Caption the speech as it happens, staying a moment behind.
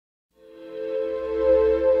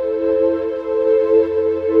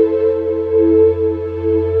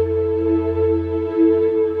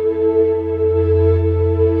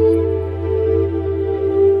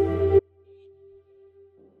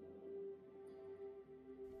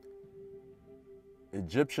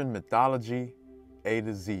Egyptian mythology A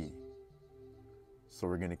to Z. So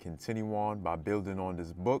we're going to continue on by building on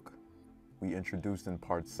this book we introduced in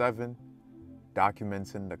part 7,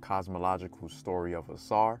 documenting the cosmological story of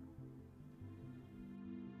Ausar.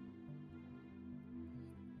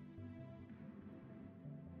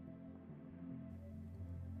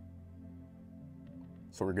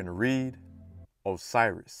 So we're going to read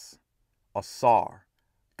Osiris, Ausar,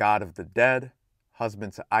 god of the dead,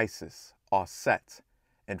 husband to Isis, Auset,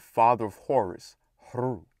 and father of Horus,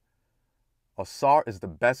 Hru. Ausar is the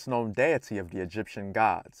best-known deity of the Egyptian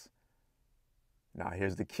gods. Now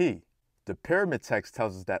here's the key. The pyramid text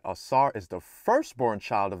tells us that Ausar is the firstborn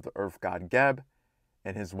child of the earth god Geb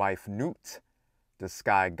and his wife Nut, the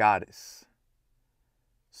sky goddess.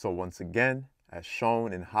 So once again, as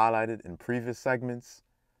shown and highlighted in previous segments,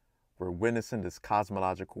 we're witnessing this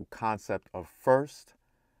cosmological concept of first,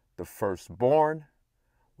 the firstborn,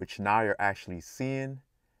 which now you're actually seeing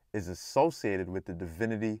is associated with the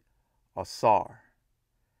divinity Ausar.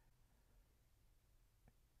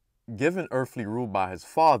 Given earthly rule by his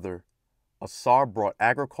father, Ausar brought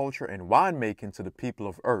agriculture and winemaking to the people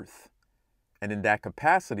of earth, and in that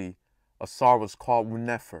capacity, Ausar was called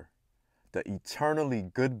Unefer, the eternally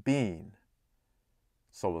good being.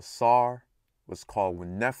 So Ausar was called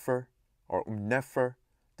Unefer, or Unefer,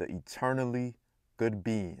 the eternally good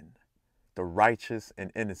being, the righteous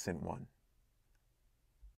and innocent one.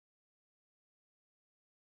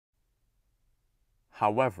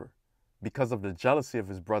 However, because of the jealousy of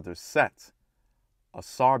his brother Set,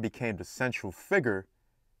 Ausar became the central figure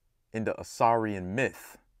in the Ausarian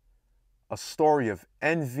myth, a story of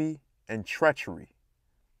envy and treachery.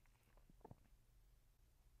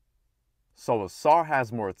 So Ausar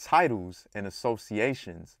has more titles and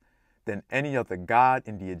associations than any other god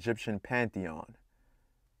in the Egyptian pantheon.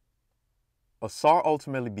 Ausar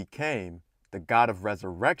ultimately became the god of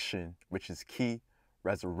resurrection, which is key.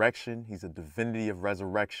 Resurrection, he's a divinity of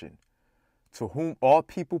resurrection, to whom all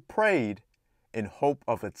people prayed in hope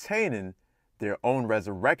of attaining their own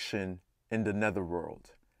resurrection in the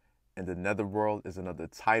netherworld. And the netherworld is another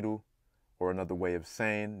title, or another way of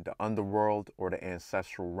saying the underworld or the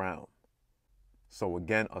ancestral realm. So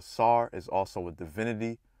again, Ausar is also a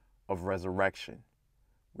divinity of resurrection,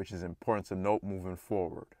 which is important to note moving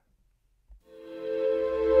forward.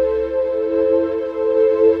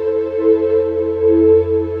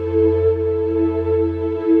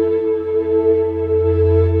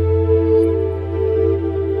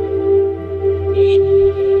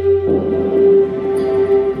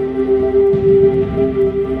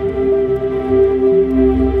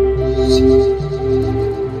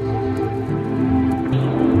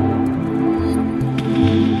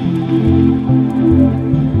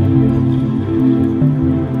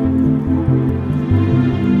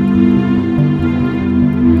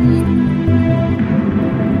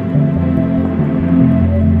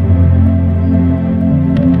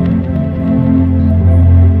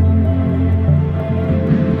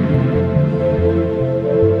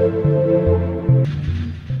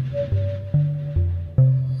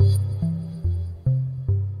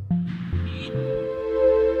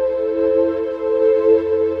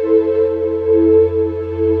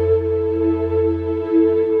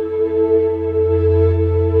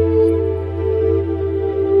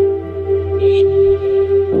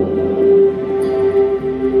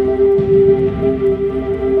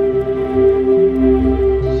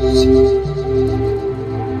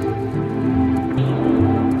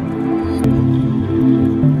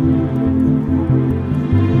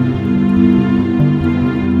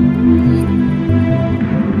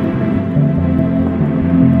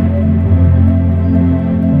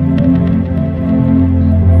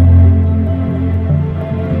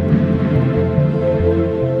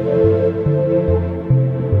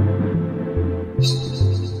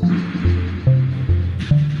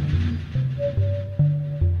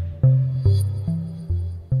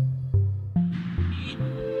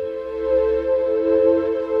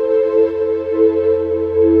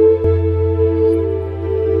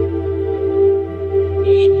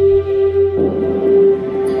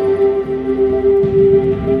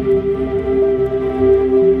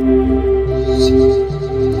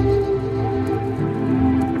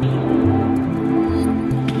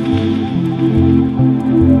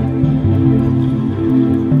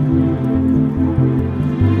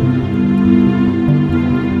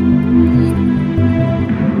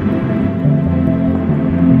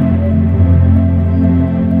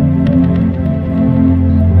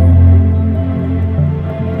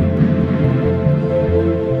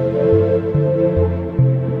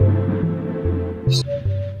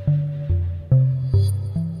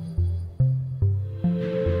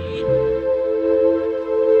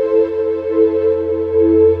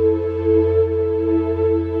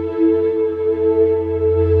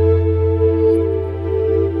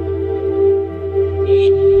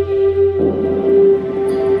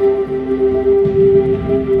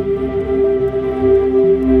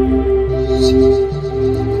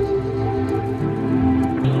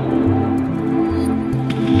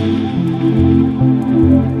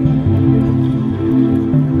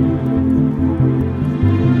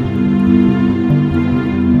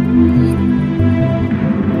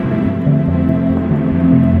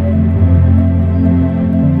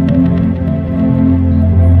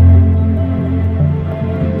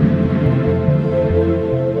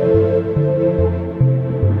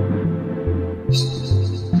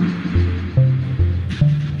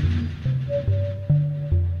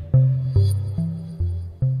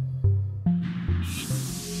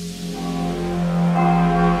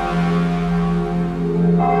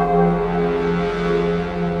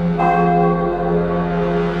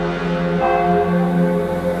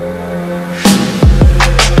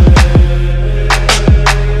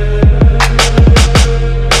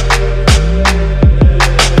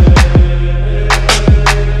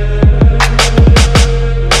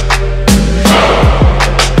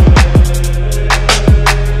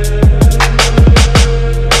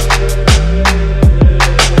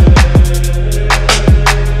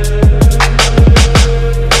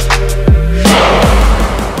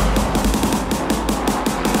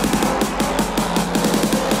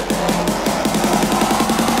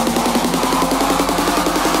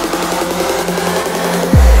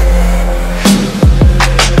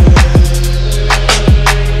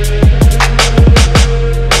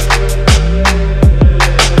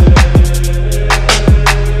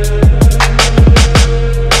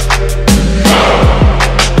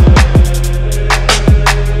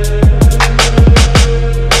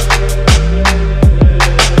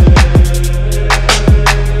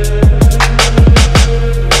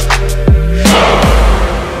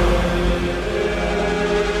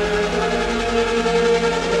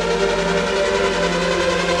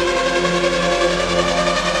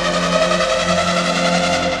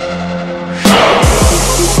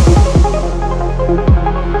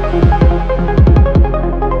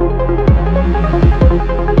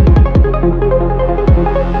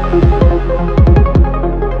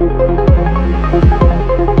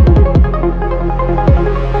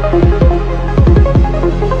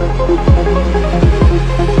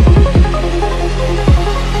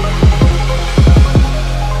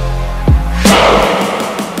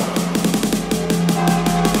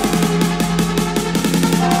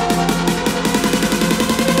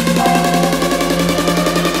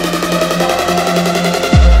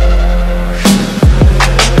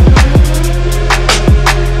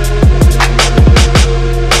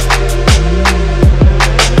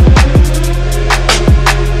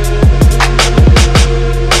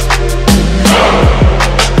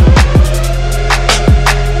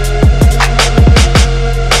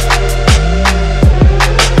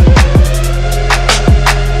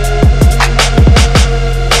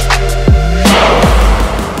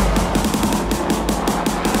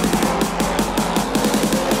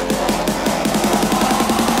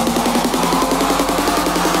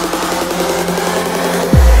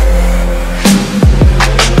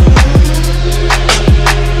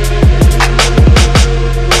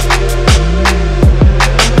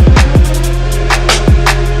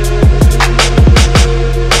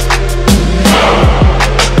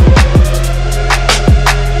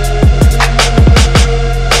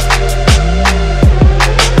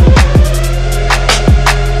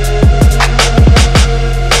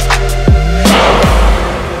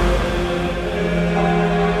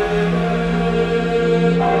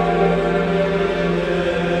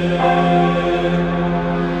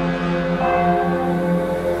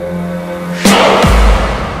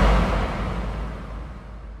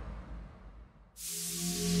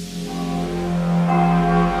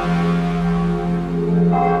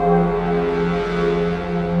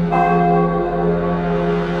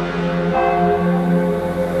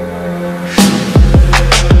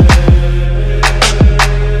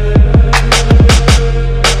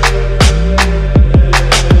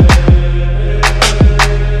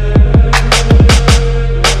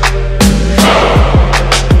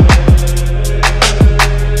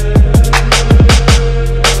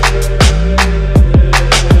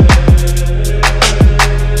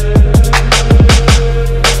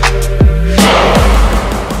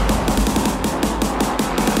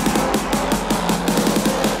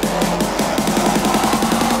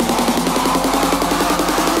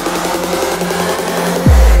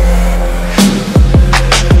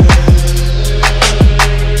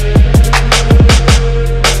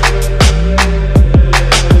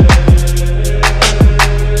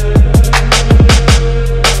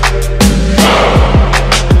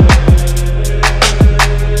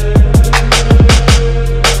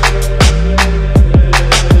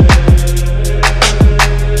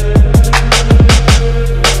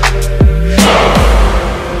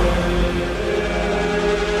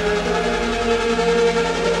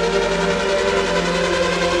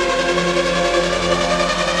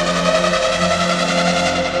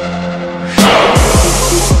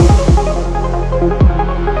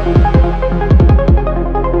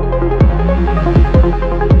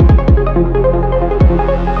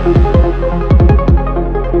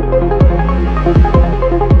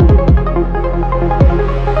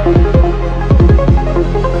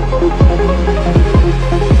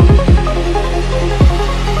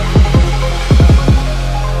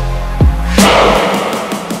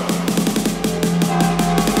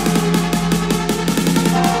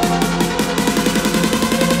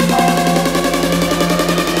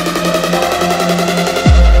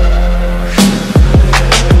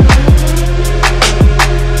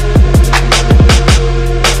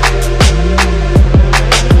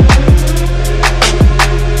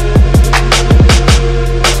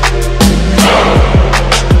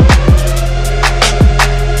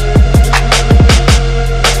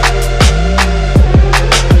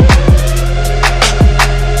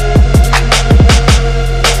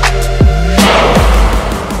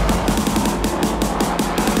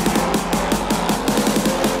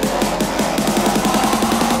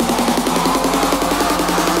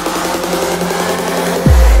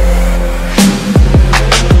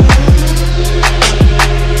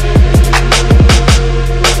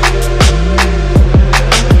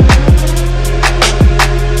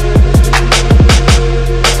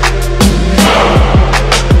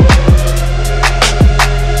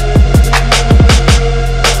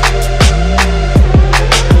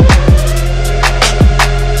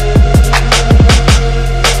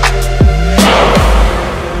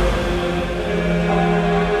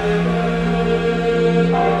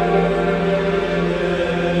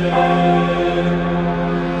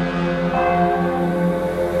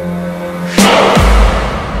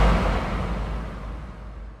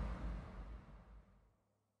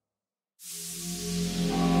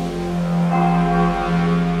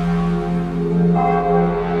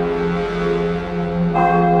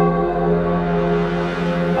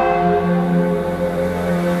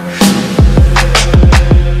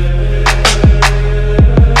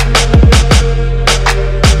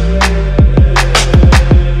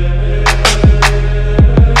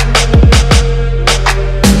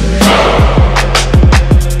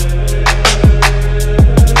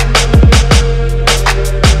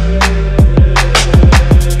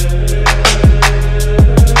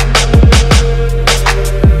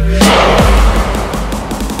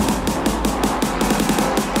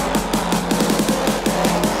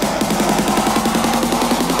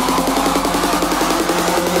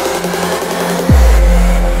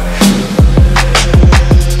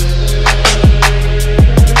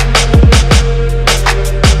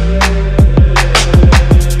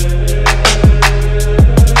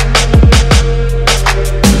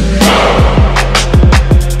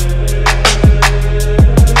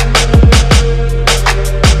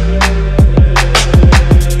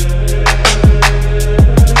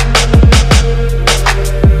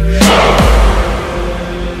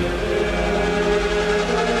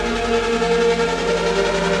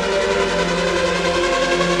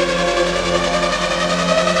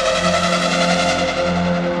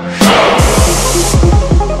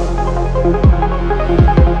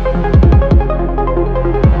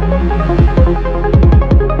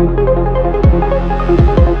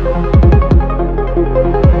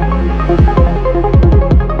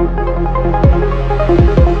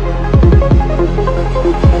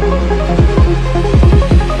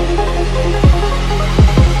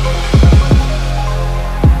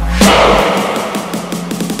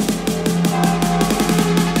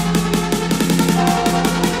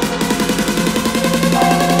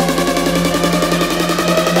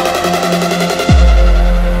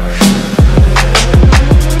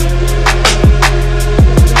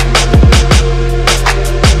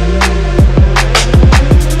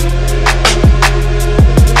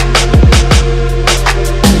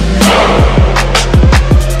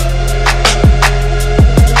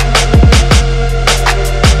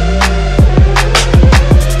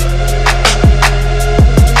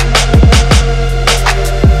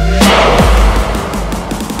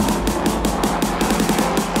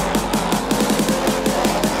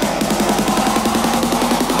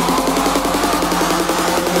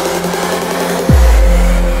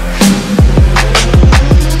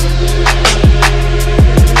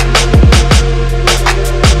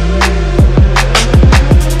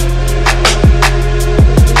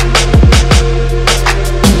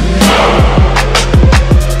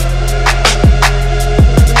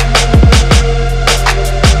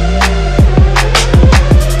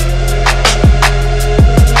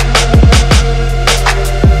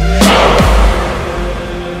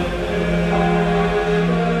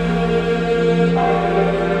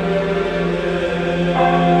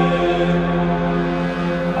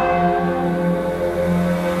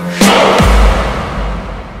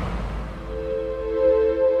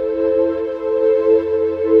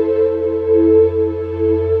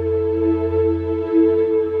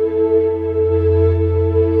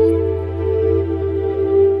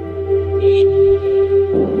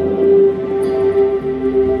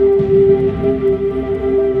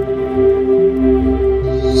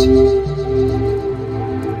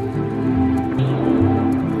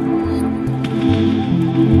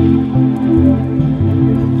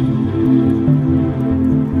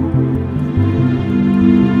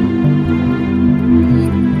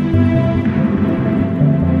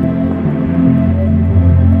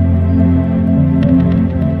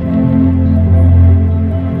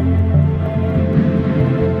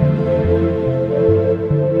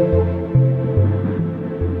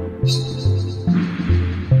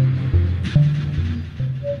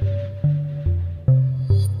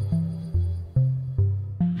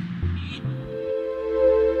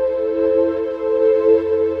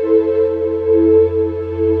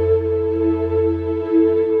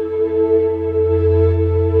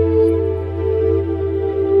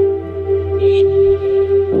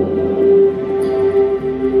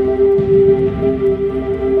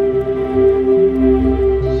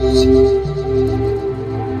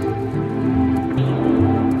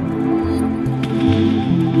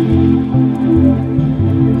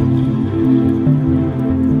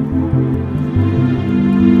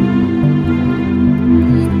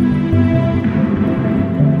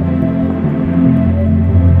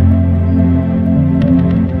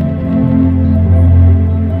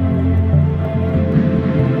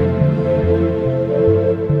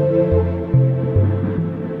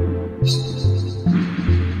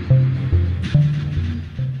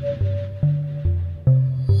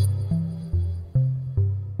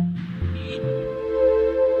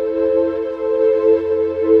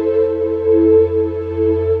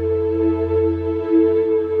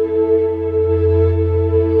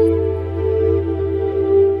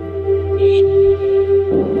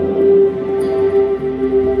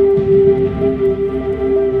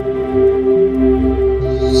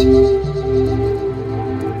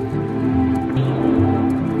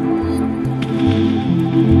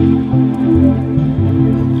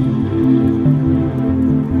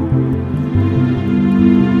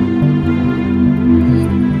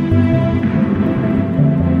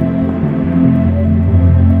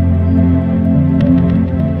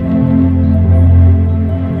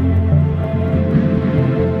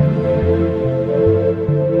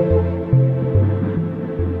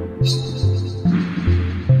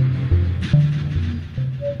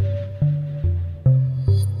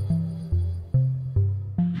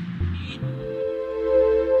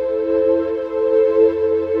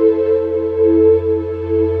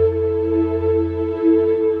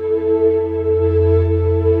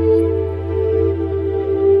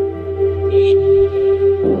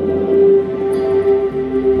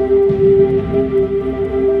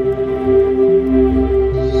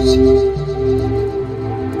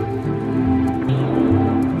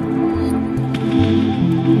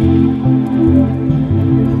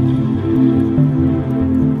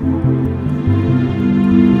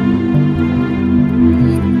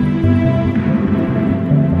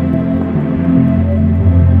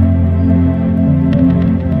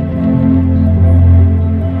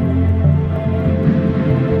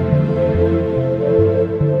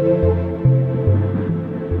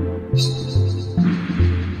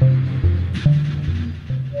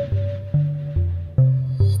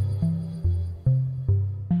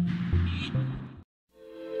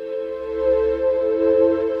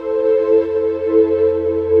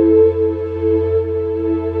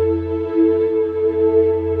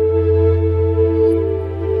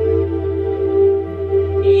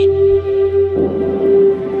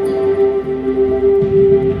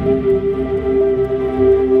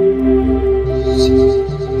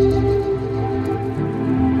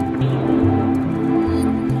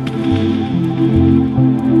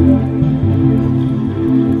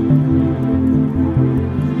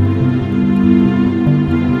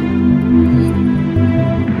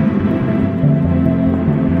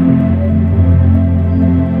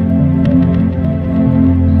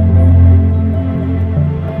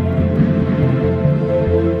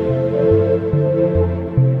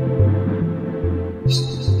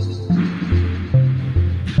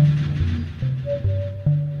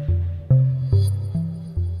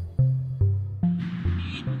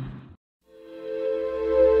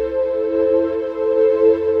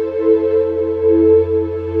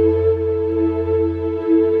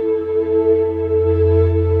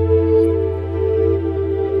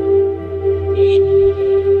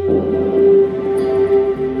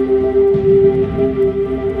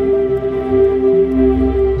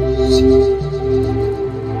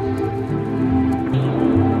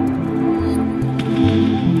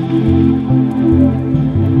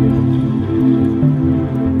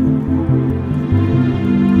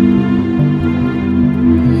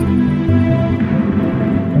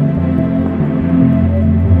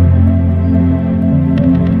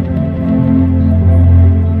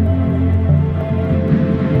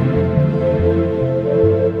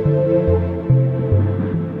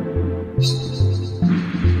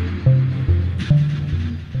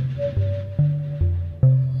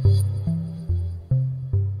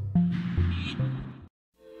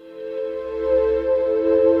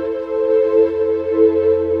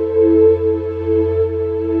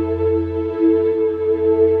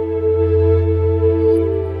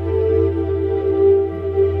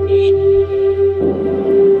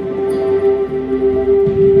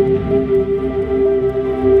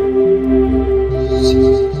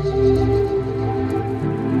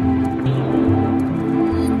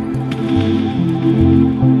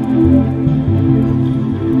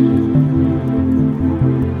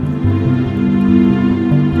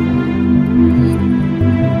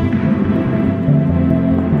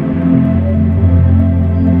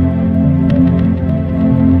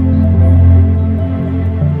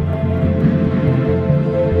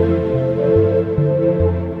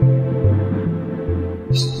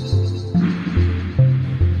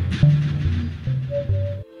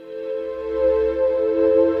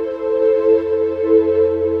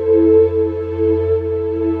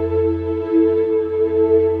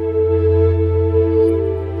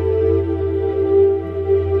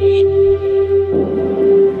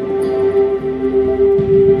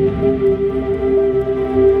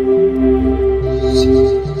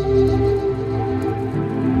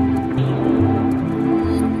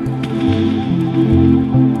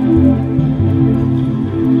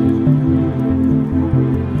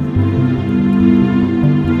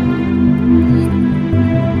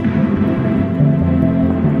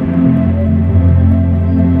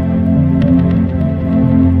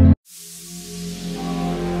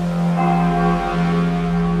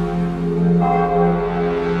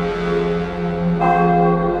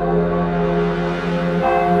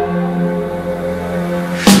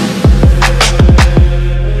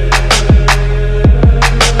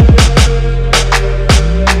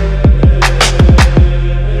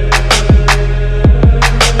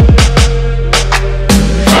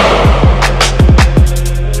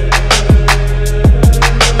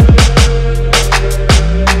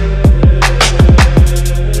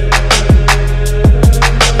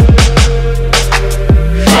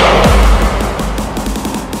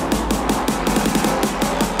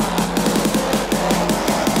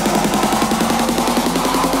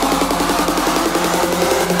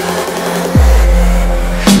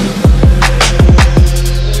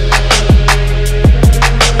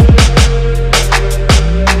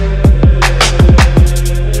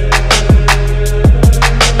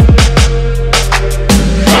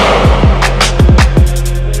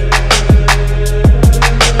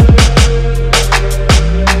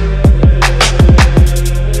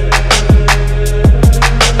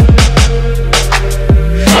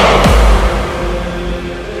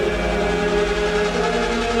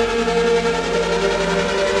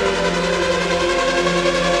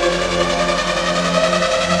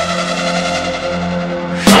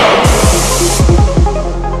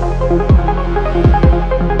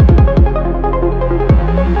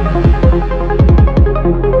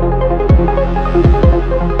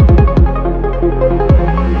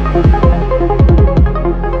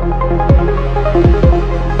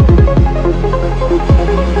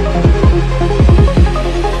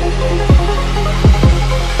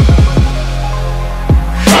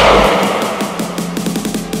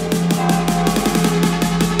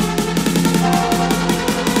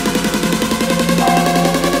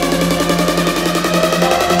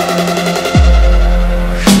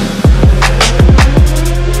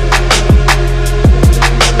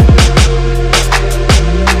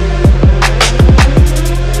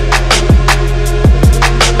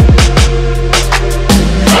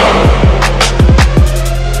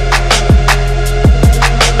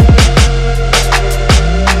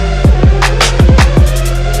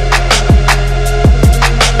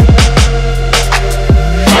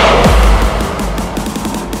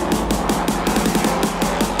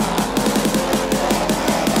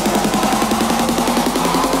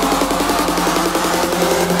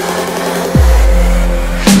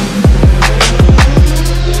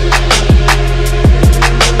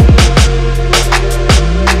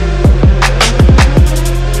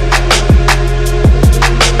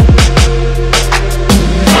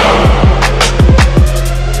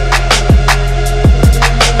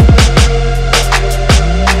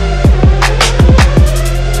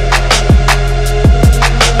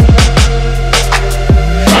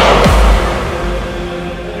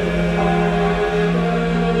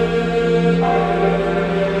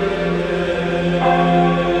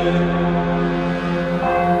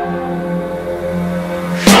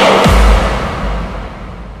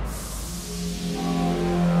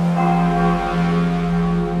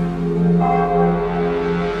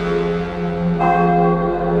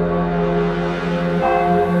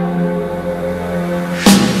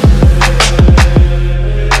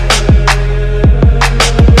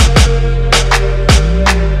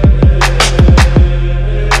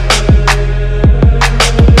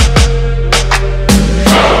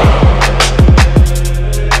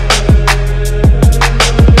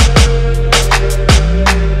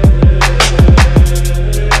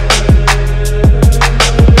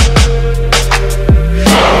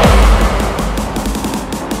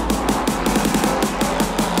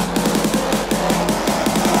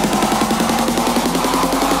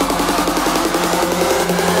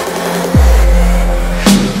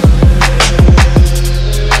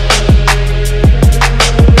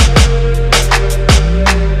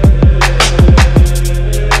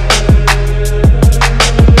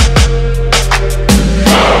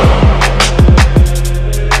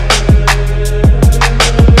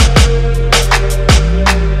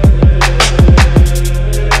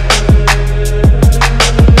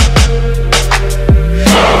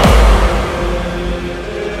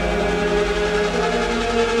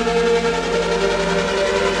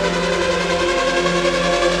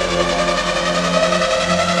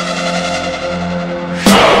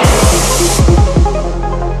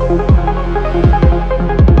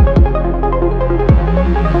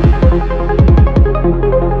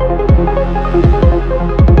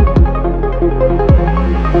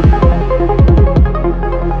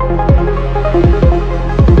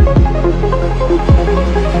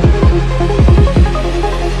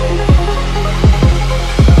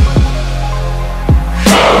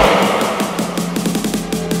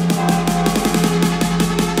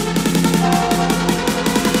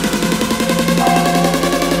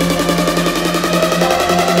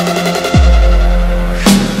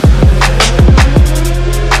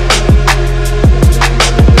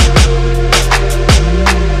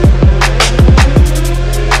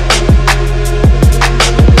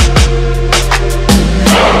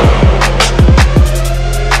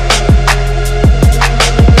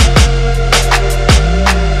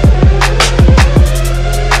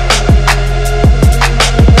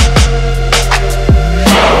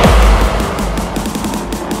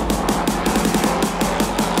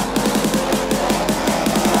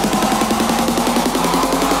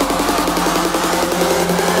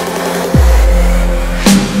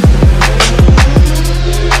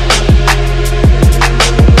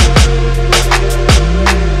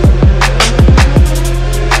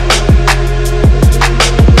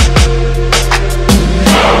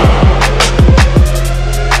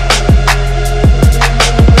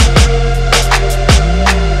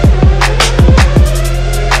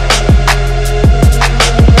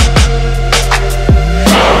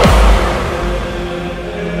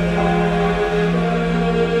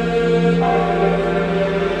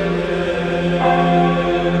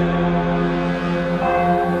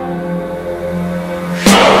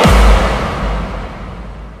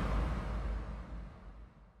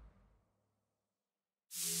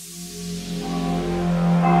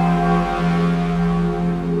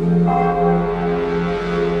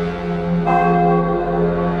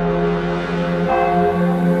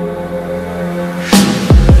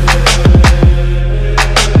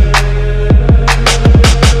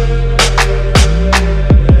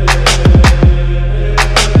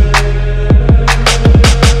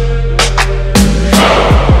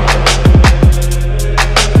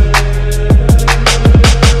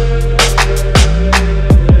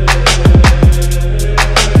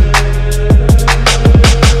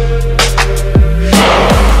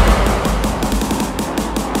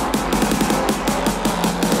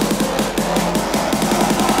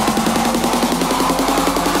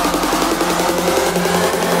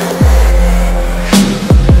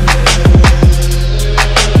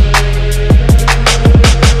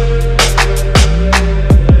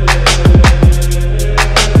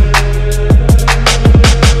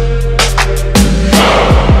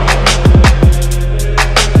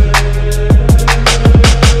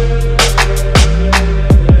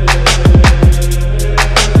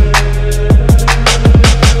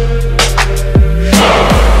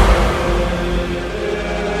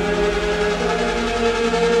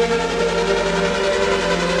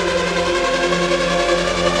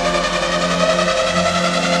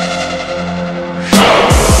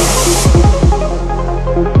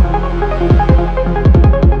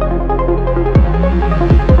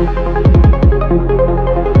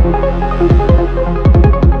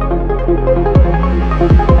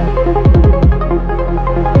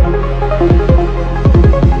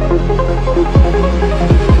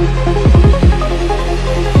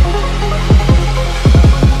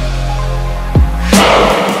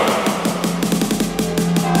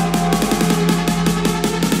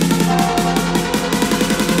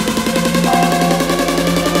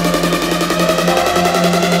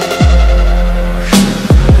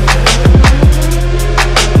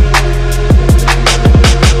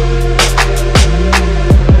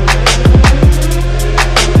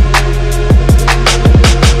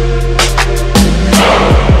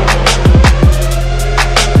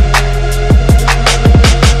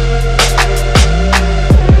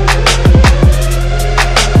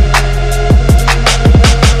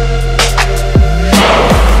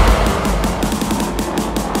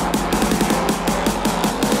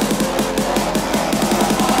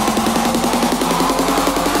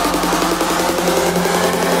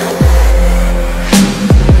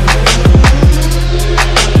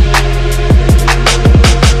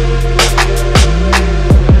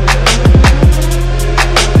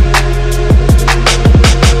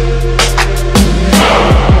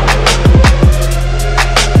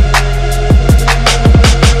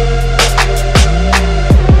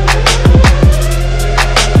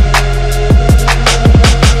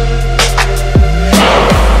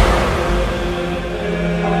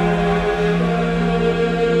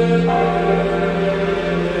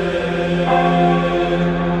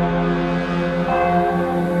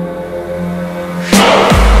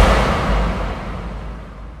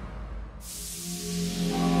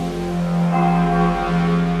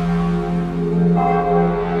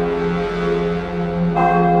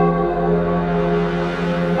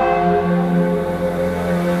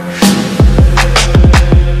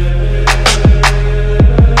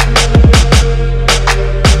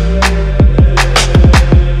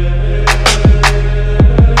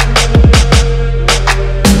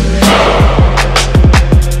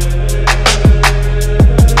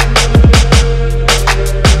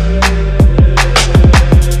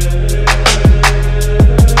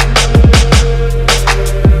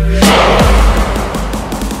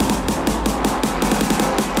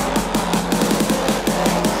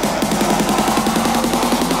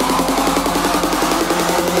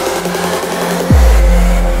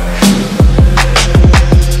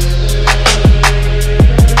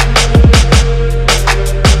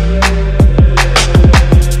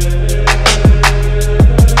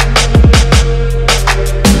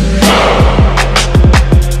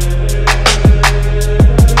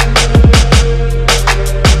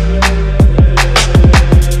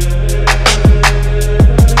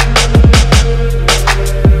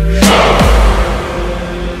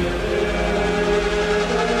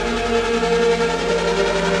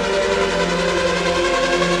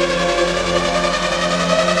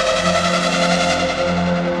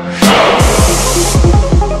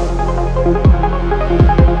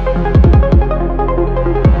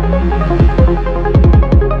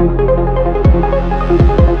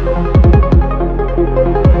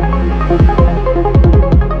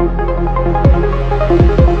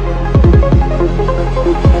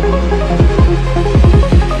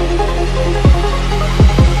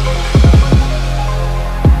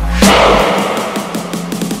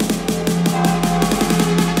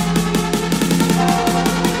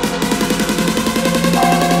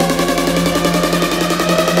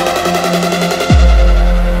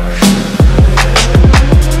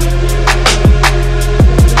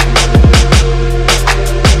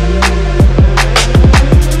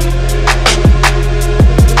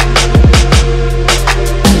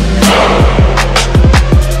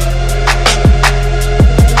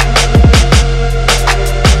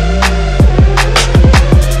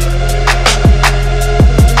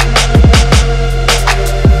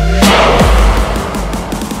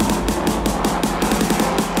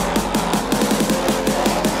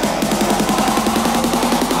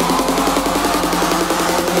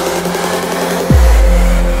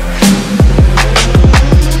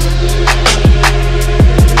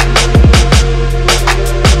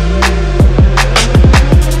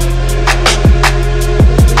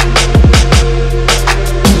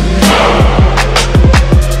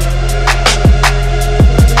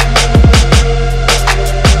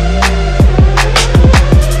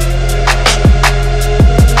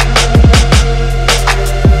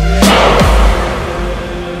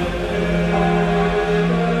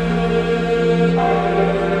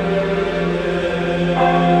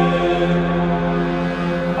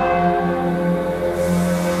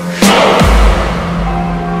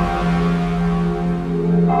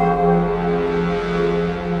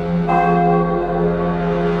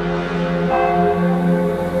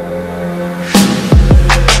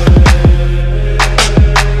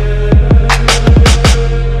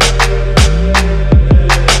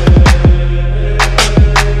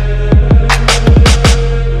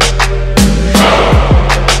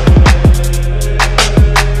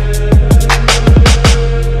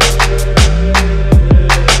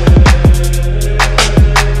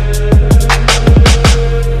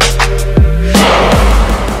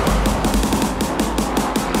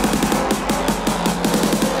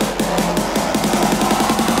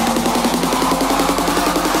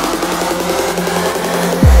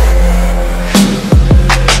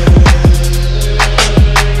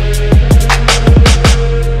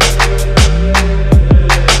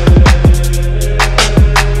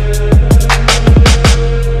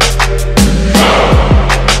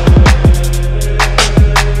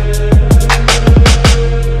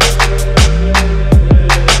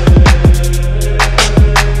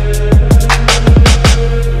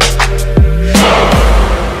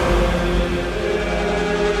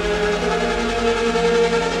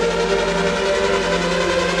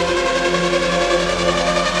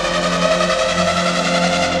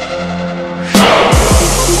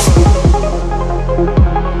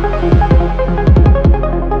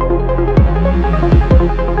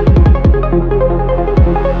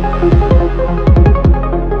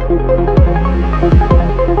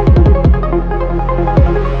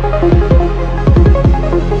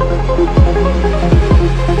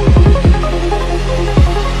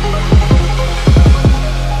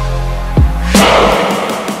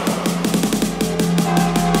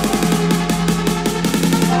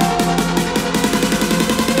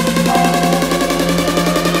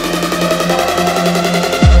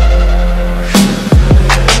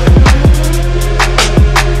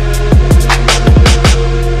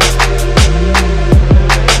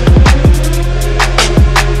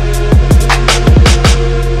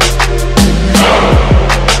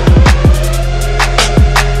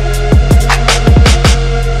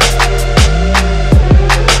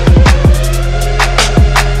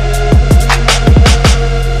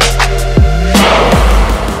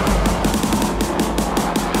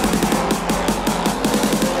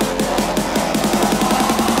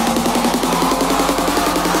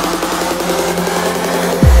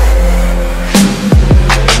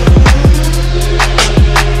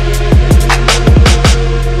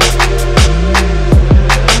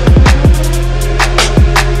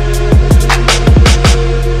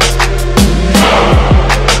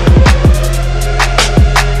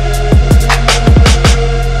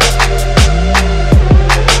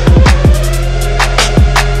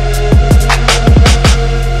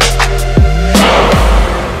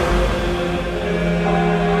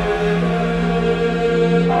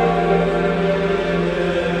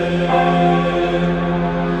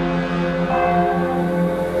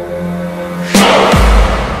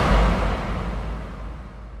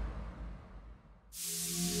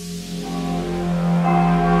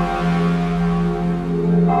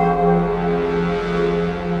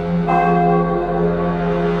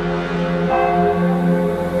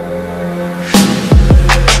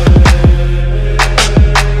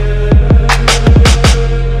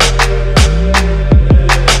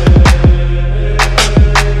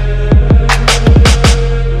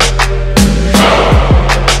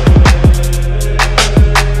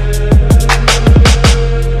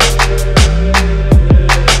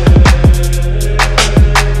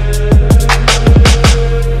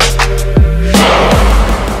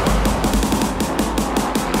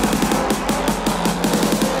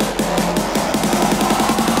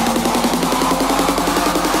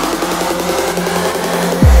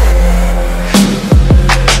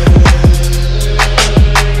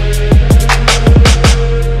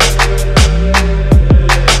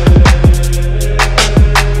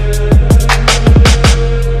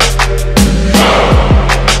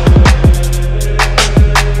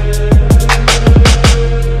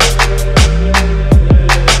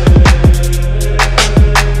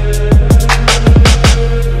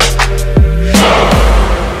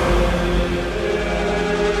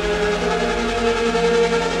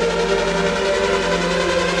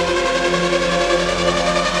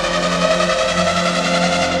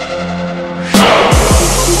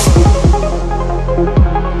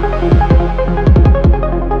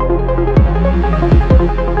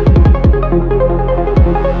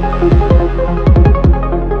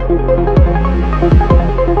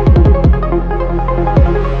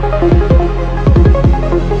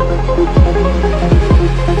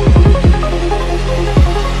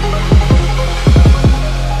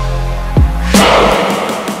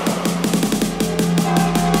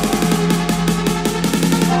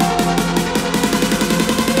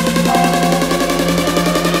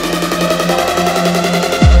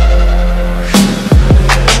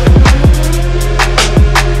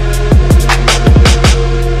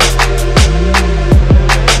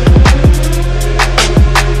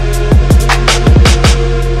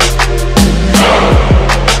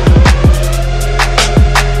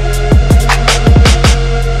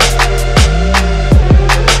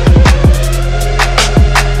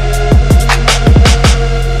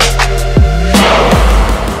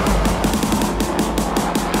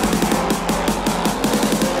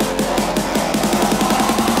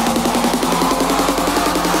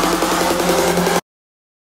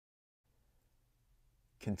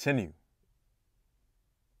 continue.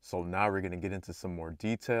 So now we're going to get into some more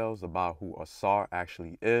details about who Ausar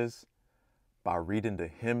actually is by reading the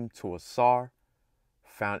hymn to Ausar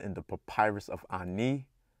found in the papyrus of Ani,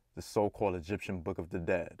 the so-called Egyptian Book of the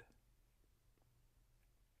Dead.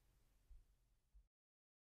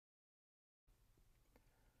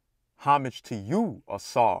 Homage to you,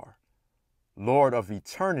 Ausar, Lord of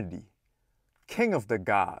eternity, King of the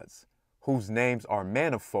gods, whose names are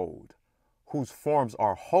manifold, whose forms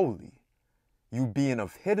are holy, you being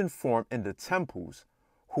of hidden form in the temples,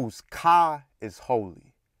 whose Ka is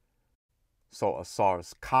holy. So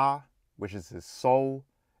Ausar's Ka, which is his soul,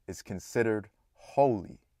 is considered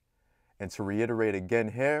holy. And to reiterate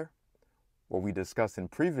again here, what we discussed in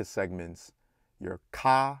previous segments, your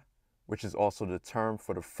Ka, which is also the term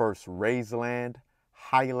for the first raised land,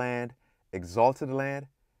 highland, exalted land,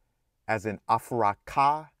 as in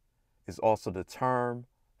Afuraka, is also the term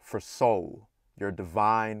for soul, your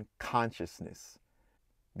divine consciousness,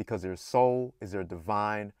 because your soul is your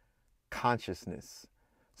divine consciousness.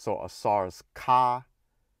 So Ausar's Ka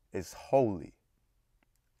is holy.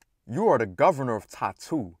 You are the governor of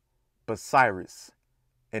Tatu, Basiris,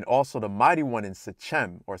 and also the mighty one in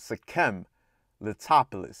Sechem or Sechem,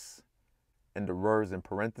 Letopolis. And the words in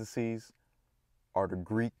parentheses are the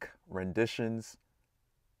Greek renditions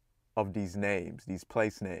of these names, these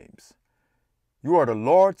place names. You are the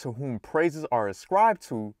Lord to whom praises are ascribed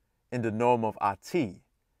to in the nome of Ati.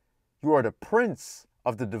 You are the prince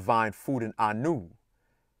of the divine food in Anu.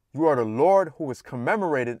 You are the Lord who is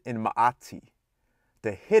commemorated in Ma'ati,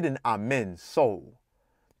 the hidden Amen soul,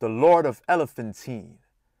 the Lord of Elephantine,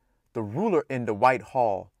 the ruler in the White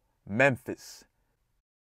Hall, Memphis.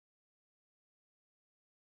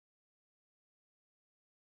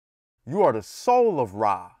 You are the soul of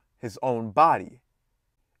Ra, his own body,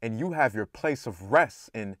 and you have your place of rest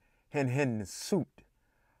in Hinhinsut,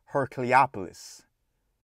 Herculeopolis.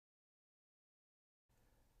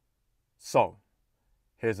 So,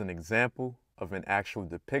 here's an example of an actual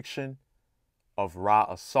depiction of Ra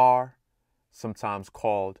Ausar, sometimes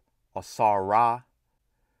called Ausar Ra,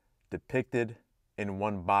 depicted in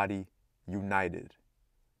one body united.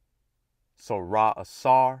 So Ra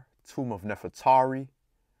Ausar, tomb of Nefertari,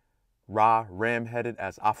 Ra ram-headed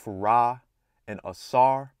as Afura, and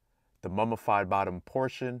Ausar, the mummified bottom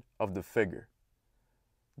portion of the figure.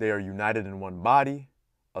 They are united in one body.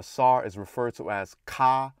 Ausar is referred to as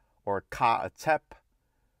Ka or Ka-Atep.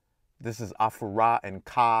 This is Afura and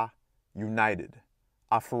Ka united.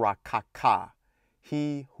 Afuraka,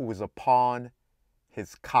 he who is upon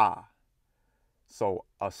his Ka. So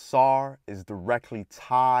Ausar is directly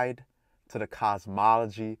tied to the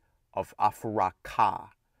cosmology of Afuraka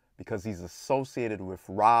because he's associated with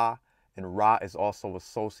Ra, and Ra is also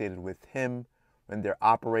associated with him when they're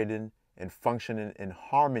operating and functioning in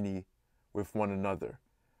harmony with one another.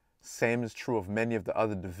 Same is true of many of the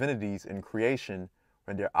other divinities in creation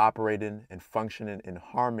when they're operating and functioning in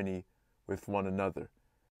harmony with one another.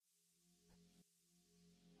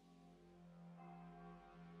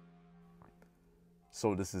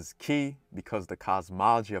 So this is key because the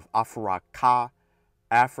cosmology of Afuraka,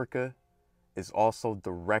 Africa, is also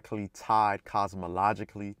directly tied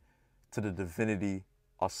cosmologically to the divinity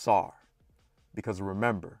Ausar. Because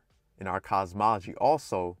remember, in our cosmology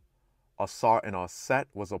also, Ausar and Auset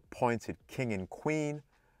was appointed king and queen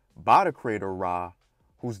by the creator Ra,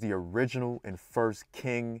 who's the original and first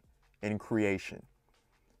king in creation.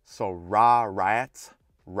 So Ra-Rat,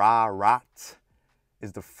 Ra-Rat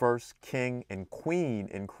is the first king and queen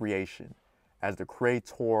in creation as the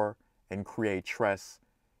creator and creatress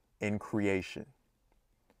in creation.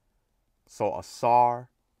 So Ausar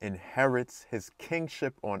inherits his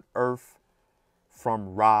kingship on earth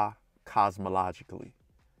from Ra cosmologically.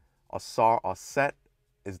 Ausar Auset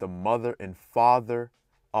is the mother and father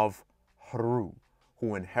of Hru,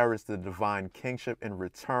 who inherits the divine kingship in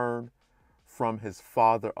return from his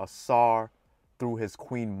father Ausar through his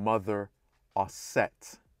queen mother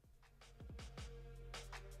Auset.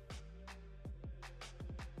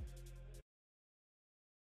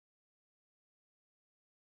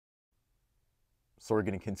 So we're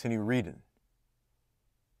going to continue reading.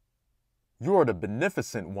 You are the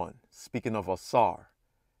beneficent one, speaking of Ausar,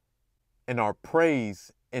 and our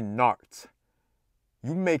praise in Nart.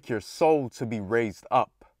 You make your soul to be raised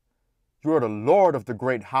up. You are the Lord of the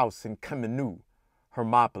great house in Kemenu,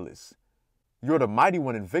 Hermopolis. You are the mighty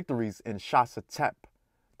one in victories in Shasatep,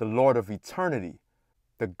 the Lord of eternity,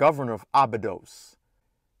 the governor of Abydos.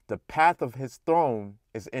 The path of his throne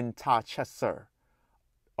is in Ta-Cheser,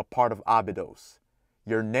 a part of Abydos.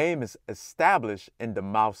 Your name is established in the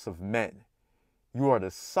mouths of men. You are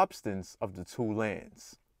the substance of the two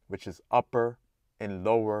lands, which is Upper and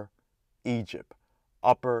Lower Egypt,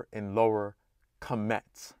 Upper and Lower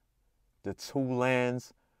Kemet, the two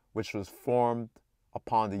lands which was formed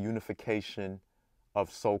upon the unification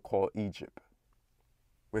of so-called Egypt,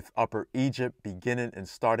 with Upper Egypt beginning and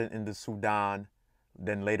starting in the Sudan,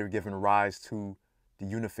 then later giving rise to the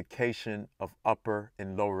unification of Upper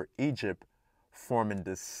and Lower Egypt, forming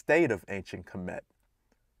the state of ancient Kemet,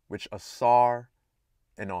 which Ausar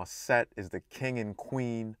and Auset is the king and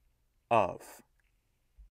queen of.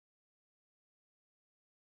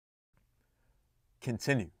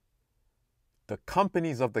 Continue. The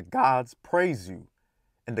companies of the gods praise you,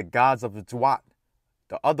 and the gods of the Duat,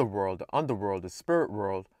 the other world, the underworld, the spirit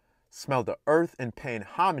world, smell the earth and paying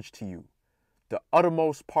homage to you. The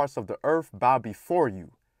uttermost parts of the earth bow before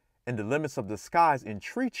you, and the limits of the skies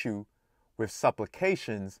entreat you with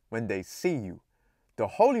supplications when they see you. The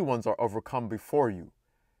holy ones are overcome before you,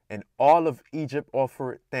 and all of Egypt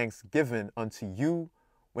offer thanksgiving unto you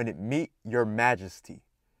when it meet your majesty.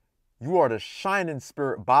 You are the shining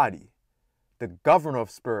spirit body, the governor of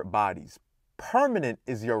spirit bodies. Permanent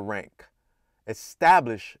is your rank.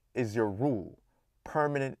 Established is your rule.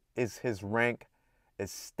 Permanent is his rank.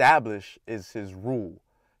 Established is his rule.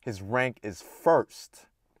 His rank is first.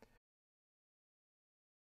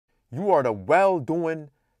 You are the well-doing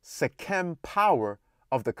Sekhem power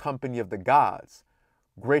of the company of the gods.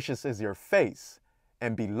 Gracious is your face,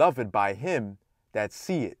 and beloved by him that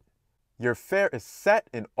see it. Your fare is set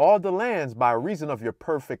in all the lands by reason of your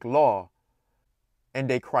perfect law. And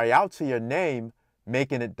they cry out to your name,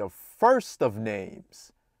 making it the first of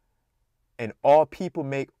names. And all people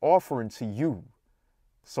make offering to you.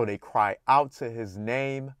 So they cry out to his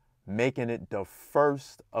name, making it the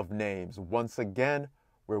first of names. Once again,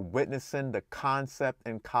 we're witnessing the concept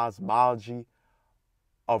and cosmology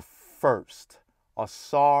of first.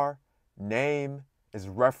 Ausar, name, is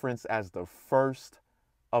referenced as the first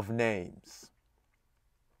of names.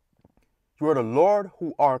 You are the Lord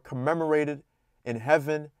who are commemorated in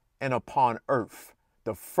heaven and upon earth,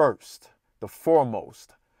 the first, the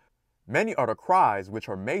foremost. Many are the cries which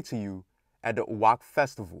are made to you at the Uwak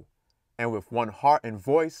festival, and with one heart and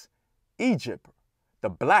voice, Egypt, the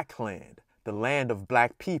black land, the land of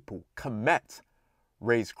black people, Kemet,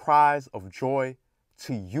 raise cries of joy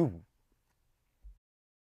to you.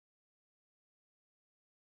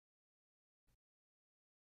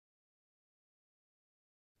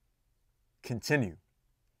 Continue.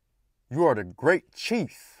 You are the great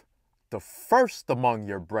chief, the first among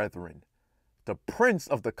your brethren, the prince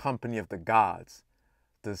of the company of the gods,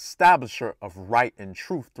 the establisher of right and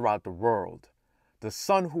truth throughout the world, the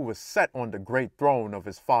son who was set on the great throne of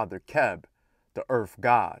his father Keb, the earth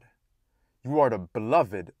god. You are the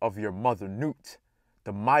beloved of your mother Nut,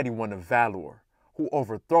 the mighty one of valor, who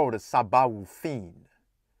overthrow the Sabawufin.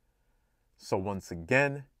 So once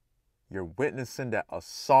again, you're witnessing that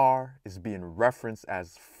Ausar is being referenced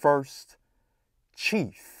as first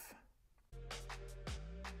chief.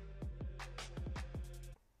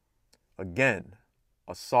 Again,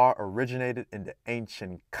 Ausar originated in the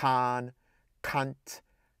ancient Khanit,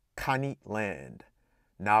 Khanit land,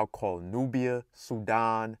 now called Nubia,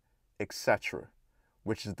 Sudan, etc.,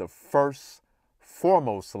 which is the first,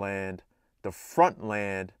 foremost land, the front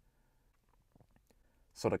land.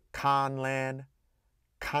 So the Khan land,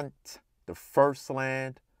 Khant, the first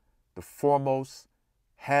land, the foremost,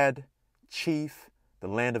 head, chief, the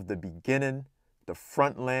land of the beginning, the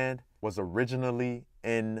front land, was originally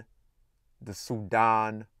in the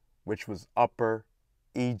Sudan, which was Upper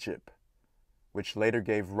Egypt, which later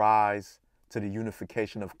gave rise to the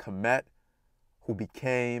unification of Kemet, who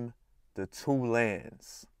became the two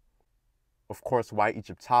lands. Of course, white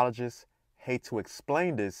Egyptologists hate to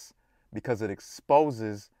explain this because it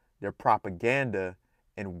exposes their propaganda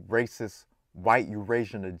and racist white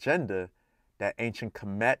Eurasian agenda that ancient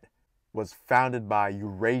Kemet was founded by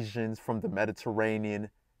Eurasians from the Mediterranean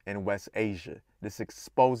and West Asia. This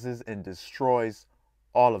exposes and destroys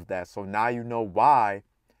all of that. So now you know why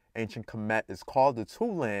ancient Kemet is called the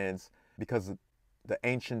two lands, because the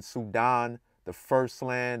ancient Sudan, the first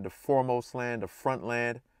land, the foremost land, the front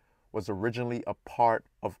land, was originally a part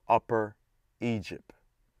of Upper Egypt,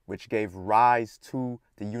 which gave rise to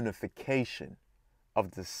the unification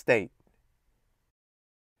of the state.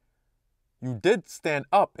 You did stand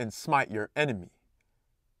up and smite your enemy.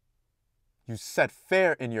 You set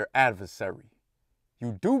fair in your adversary.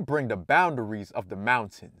 You do bring the boundaries of the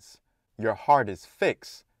mountains. Your heart is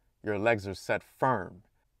fixed. Your legs are set firm.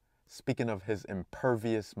 Speaking of his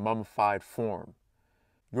impervious, mummified form.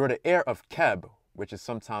 You're the heir of Keb, which is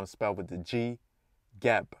sometimes spelled with the G,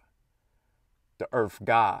 Geb. the earth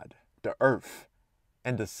god, the earth,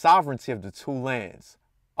 and the sovereignty of the two lands,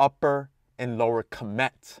 Upper and Lower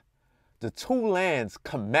Kemet. The two lands,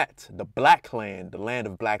 Kemet, the black land, the land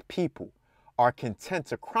of black people, are content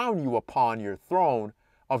to crown you upon your throne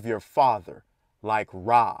of your father, like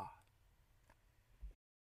Ra.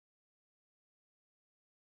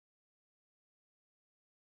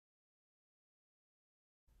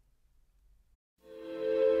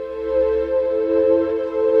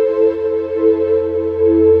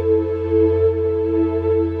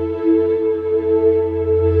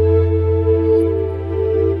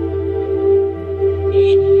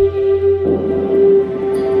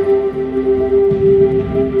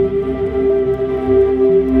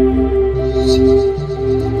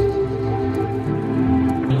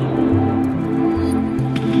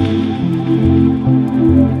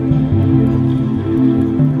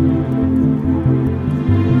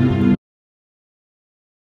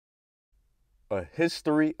 A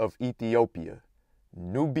History of Ethiopia,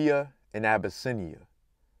 Nubia and Abyssinia.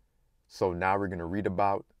 So now we're going to read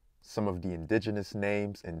about some of the indigenous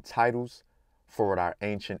names and titles for what our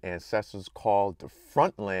ancient ancestors called the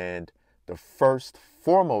front land, the first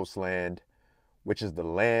foremost land, which is the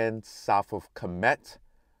land south of Kemet,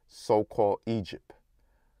 so-called Egypt,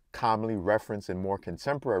 commonly referenced in more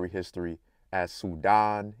contemporary history as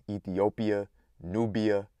Sudan, Ethiopia,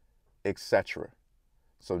 Nubia, etc.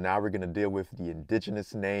 So now we're going to deal with the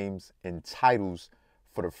indigenous names and titles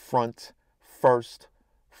for the front, first,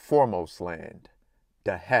 foremost land,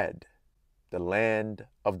 the head, the land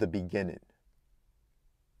of the beginning.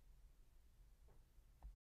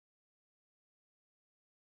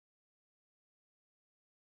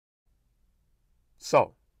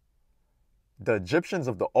 So, the Egyptians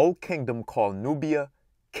of the Old Kingdom called Nubia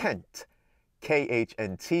Khent,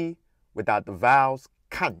 K-H-N-T, without the vowels,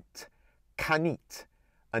 Khant, Khanit,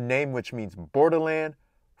 a name which means borderland,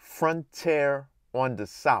 frontier on the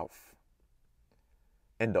south.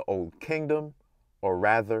 And the Old Kingdom, or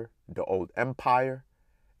rather the Old Empire,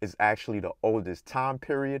 is actually the oldest time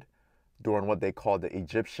period during what they call the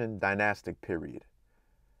Egyptian dynastic period.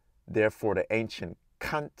 Therefore, the ancient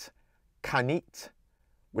Khant, Khanit,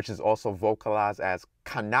 which is also vocalized as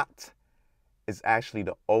Khanat, is actually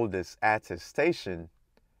the oldest attestation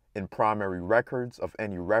in primary records of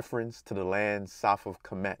any reference to the land south of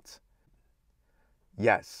Kemet.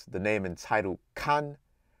 Yes, the name entitled Khan,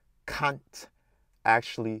 Khant,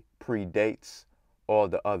 actually predates all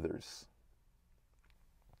the others.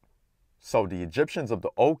 So the Egyptians of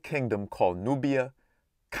the Old Kingdom called Nubia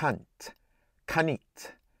Khant,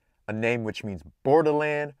 Khanit, a name which means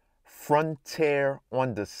borderland, frontier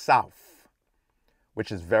on the south,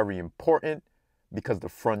 which is very important because the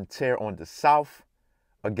frontier on the south,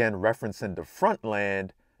 again referencing the front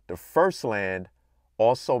land, the first land,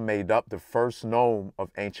 also made up the first nome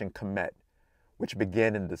of ancient Kemet, which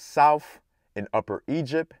began in the south in Upper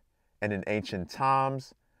Egypt and in ancient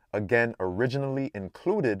times, again originally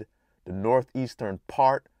included the northeastern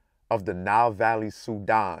part of the Nile Valley,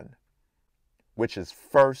 Sudan, which is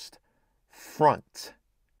first front,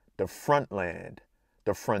 the front land,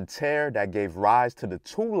 the frontier that gave rise to the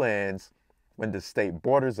two lands when the state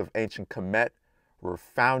borders of ancient Kemet were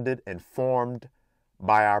founded and formed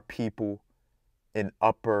by our people in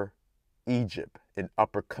Upper Egypt, in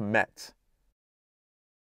Upper Kemet.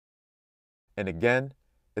 And again,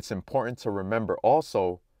 it's important to remember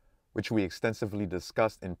also, which we extensively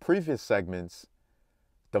discussed in previous segments,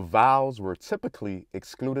 the vowels were typically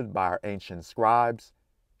excluded by our ancient scribes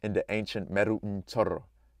in the ancient Merutn Torah,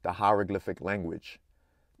 the hieroglyphic language.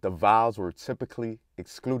 The vowels were typically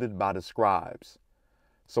excluded by the scribes.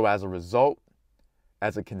 So as a result,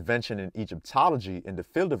 as a convention in Egyptology, in the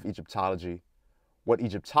field of Egyptology, what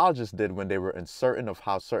Egyptologists did when they were uncertain of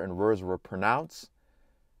how certain words were pronounced,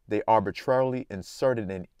 they arbitrarily inserted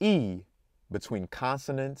an E between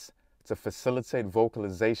consonants to facilitate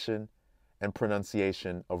vocalization and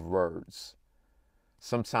pronunciation of words.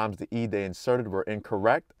 Sometimes the E they inserted were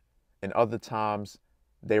incorrect, and other times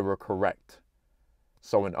they were correct.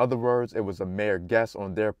 So in other words, it was a mere guess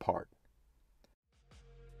on their part.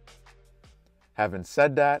 Having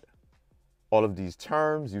said that, all of these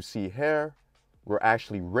terms you see here were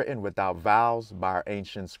actually written without vowels by our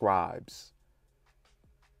ancient scribes.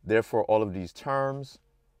 Therefore, all of these terms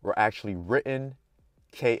were actually written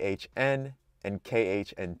KHN and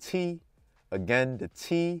KHNT. Again, the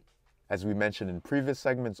T, as we mentioned in previous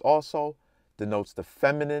segments also, denotes the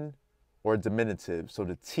feminine or diminutive. So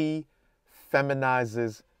the T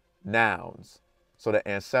feminizes nouns. So the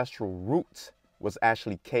ancestral root was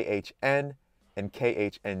actually KHN and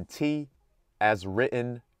KHNT, as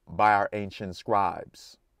written by our ancient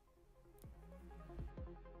scribes.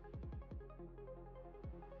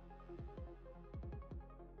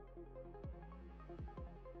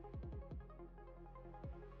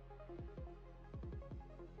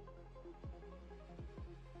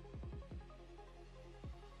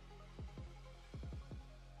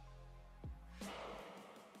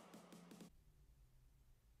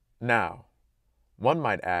 Now, one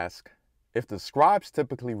might ask, if the scribes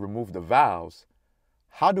typically remove the vowels,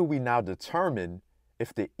 how do we now determine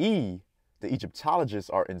if the E the Egyptologists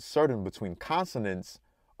are inserting between consonants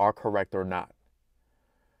are correct or not?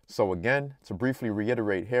 So again, to briefly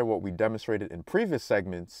reiterate here what we demonstrated in previous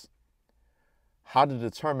segments, how to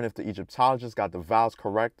determine if the Egyptologists got the vowels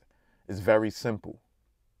correct is very simple.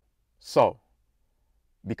 So,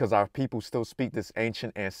 because our people still speak this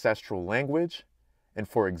ancient ancestral language, and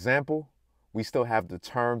for example, we still have the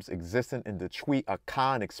terms existent in the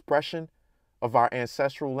Afurakan expression of our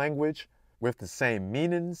ancestral language with the same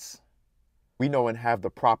meanings, we know and have the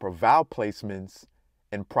proper vowel placements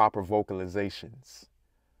and proper vocalizations,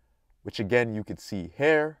 which again you could see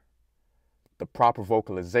here. The proper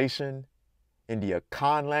vocalization in the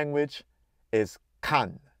Akan language is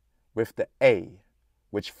kan with the A,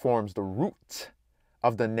 which forms the root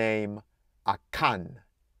of the name Akan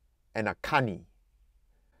and Akani.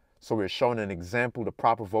 So we're showing an example. The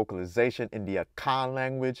proper vocalization in the Akan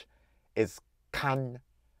language is kan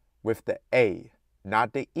with the A,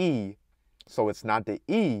 not the E. So it's not the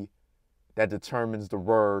E that determines the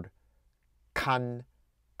word kan,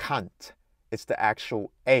 kant. It's the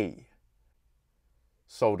actual A.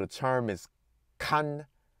 So the term is kan,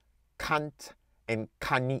 kant, and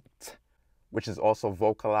kanit, which is also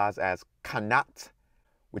vocalized as kanat,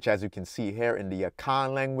 which as you can see here in the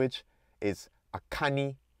Akan language is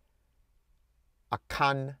akani,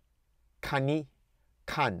 akan, kani,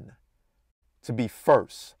 kan. To be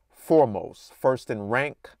first, foremost, first in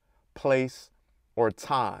rank, place, or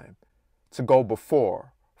time. To go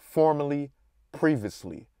before, formerly,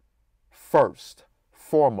 previously. First,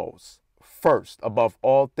 foremost, first, above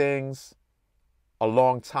all things, a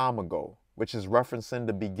long time ago, which is referencing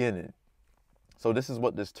the beginning. So this is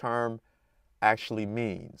what this term actually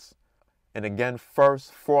means. And again,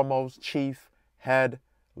 first, foremost, chief, head,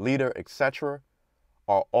 leader, etc.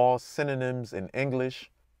 are all synonyms in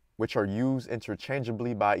English, which are used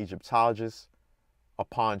interchangeably by Egyptologists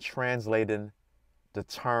upon translating the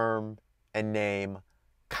term and name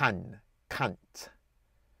kan, kant.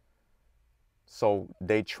 So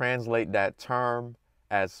they translate that term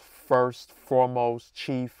as first, foremost,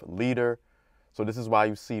 chief, leader. So this is why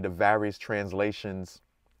you see the various translations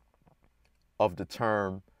of the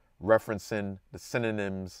term referencing the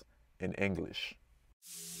synonyms in English.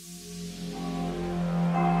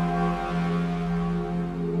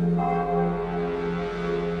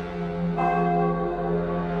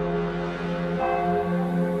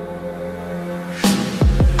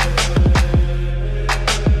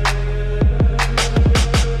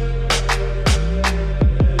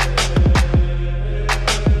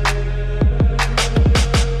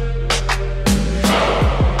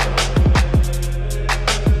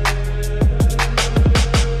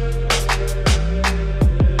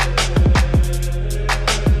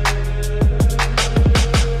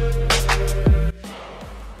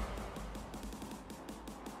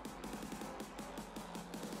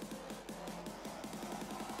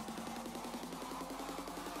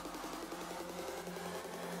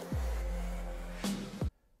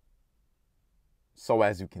 So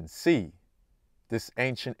as you can see, this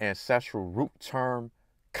ancient ancestral root term,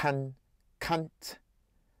 kan, kant,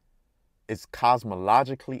 is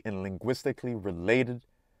cosmologically and linguistically related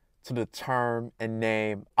to the term and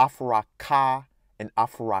name Afuraka and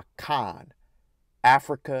Afurakan,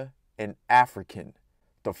 Africa and African,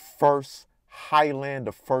 the first highland,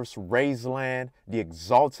 the first raised land, the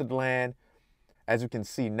exalted land. As you can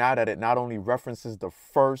see now that it not only references the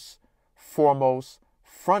first, foremost,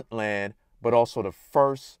 front land, but also the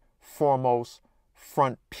first, foremost,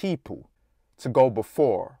 front people to go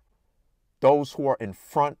before. Those who are in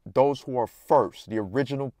front, those who are first, the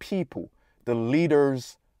original people, the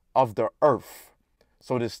leaders of the earth.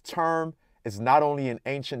 So this term is not only an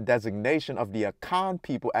ancient designation of the Akan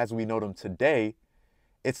people as we know them today,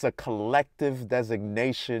 it's a collective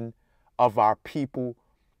designation of our people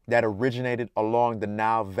that originated along the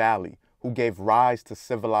Nile Valley, who gave rise to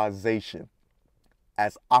civilization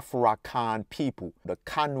as Afurakan people, the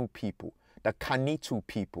Kanu people, the Khanitu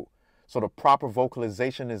people. So the proper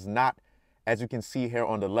vocalization is not, as you can see here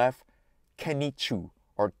on the left, Kenichu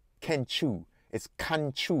or Kenchu. It's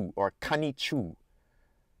Kanchu or Kanichu.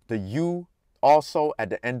 The U also at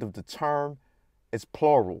the end of the term is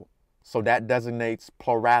plural. So that designates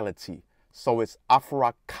plurality. So it's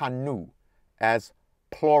Afurakanu as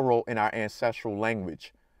plural in our ancestral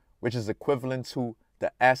language, which is equivalent to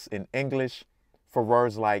the S in English for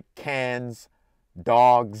words like cans,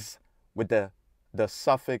 dogs, with the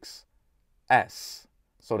suffix S.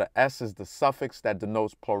 So the S is the suffix that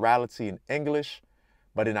denotes plurality in English,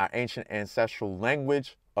 but in our ancient ancestral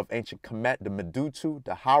language, of ancient Kemet, the Medutu,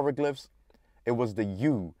 the hieroglyphs, it was the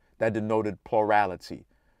U that denoted plurality.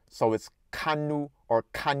 So it's Kanu or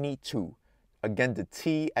Khanitu. Again, the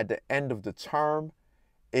T at the end of the term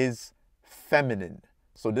is feminine.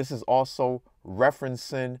 So this is also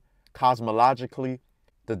referencing cosmologically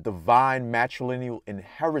the divine matrilineal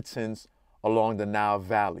inheritance along the Nile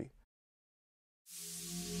Valley.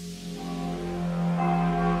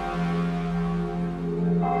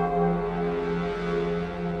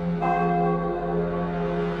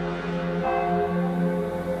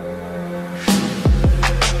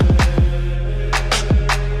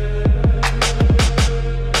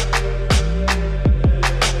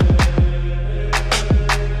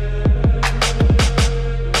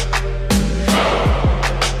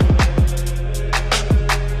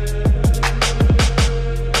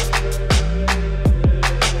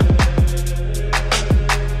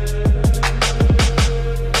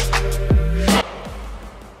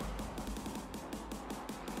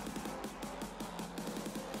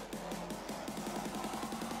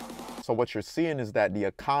 So what you're seeing is that the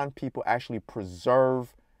Akan people actually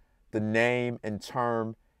preserve the name and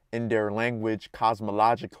term in their language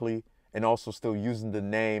cosmologically, and also still using the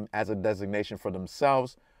name as a designation for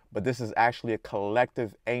themselves. But this is actually a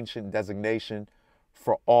collective ancient designation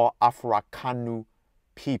for all Afurakanu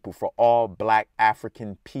people, for all Black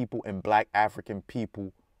African people and Black African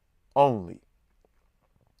people only.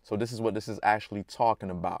 So this is what this is actually talking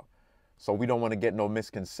about. So we don't want to get no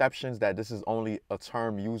misconceptions that this is only a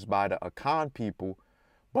term used by the Akan people,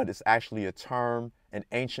 but it's actually a term, an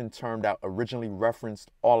ancient term that originally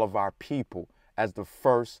referenced all of our people as the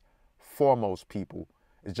first, foremost people.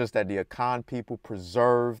 It's just that the Akan people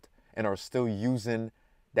preserved and are still using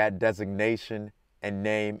that designation and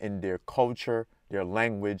name in their culture, their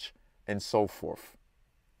language, and so forth,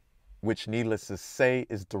 which, needless to say,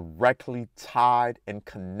 is directly tied and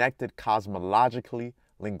connected cosmologically,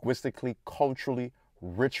 linguistically, culturally,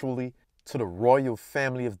 ritually to the royal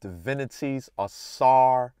family of divinities,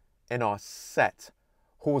 Ausar and Auset,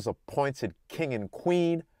 who was appointed king and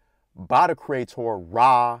queen by the creator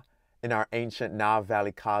Ra in our ancient Nile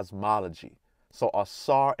Valley cosmology. So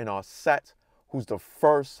Ausar and Auset, who's the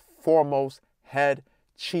first, foremost, head,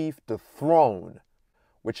 chief, the throne,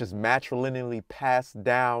 which is matrilineally passed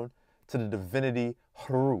down to the divinity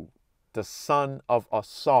Hru, the son of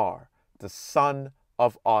Ausar, the son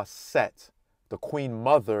of Auset, the queen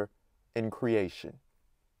mother in creation.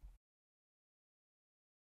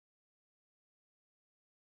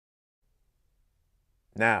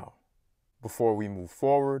 Now, before we move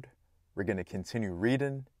forward, we're going to continue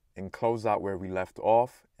reading and close out where we left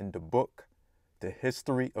off in the book, The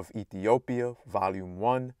History of Ethiopia, Volume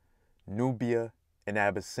 1, Nubia and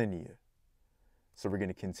Abyssinia. So we're going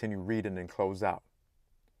to continue reading and close out.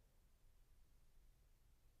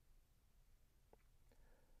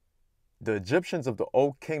 The Egyptians of the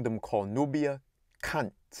Old Kingdom called Nubia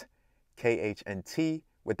Khant, K-H-N-T,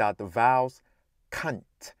 without the vowels,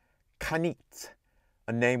 Khant, Khanit,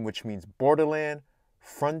 a name which means borderland,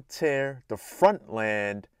 frontier, the front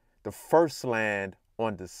land, the first land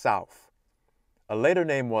on the south. A later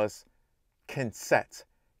name was Khenset,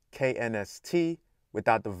 K-N-S-T,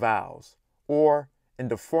 without the vowels, or in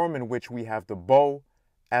the form in which we have the bow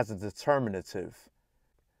as a determinative.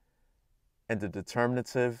 And the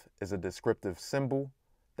determinative is a descriptive symbol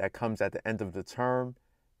that comes at the end of the term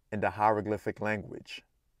in the hieroglyphic language.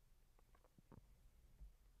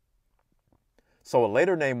 So a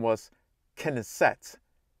later name was Knesset,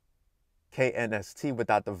 K-N-S-T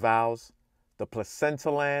without the vowels, the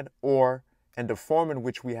placenta land, or in the form in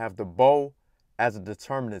which we have the bow as a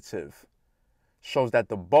determinative. Shows that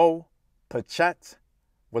the bow, Pachet,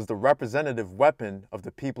 was the representative weapon of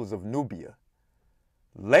the peoples of Nubia.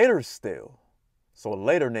 Later still, so a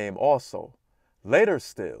later name also, later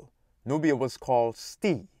still, Nubia was called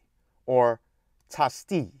Sti, or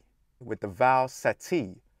Tasti, with the vowel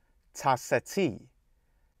Seti, Taseti.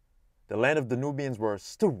 The land of the Nubians were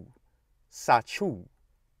Stu, Sachu,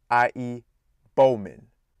 i.e. bowmen.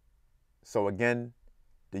 So again,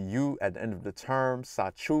 the U at the end of the term,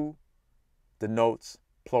 Sachu, denotes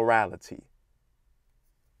plurality.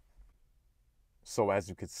 So as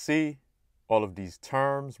you could see, all of these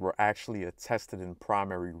terms were actually attested in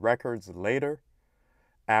primary records later,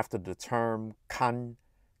 after the term Khan,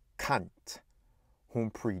 Kant,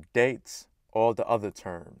 whom predates all the other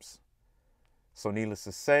terms. So needless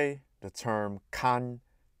to say, the term Khan,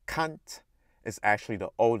 Kant is actually the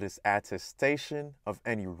oldest attestation of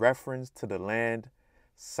any reference to the land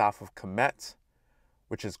south of Kemet,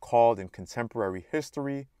 which is called in contemporary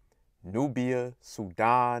history Nubia,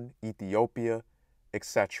 Sudan, Ethiopia,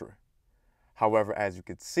 etc. However, as you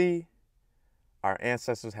could see, our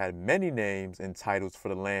ancestors had many names and titles for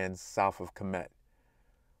the lands south of Kemet,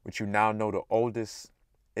 which you now know the oldest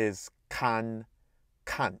is Khanit,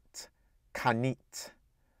 Khanit,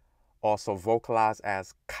 also vocalized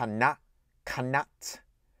as Khanat, Khanat,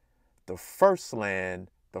 the first land,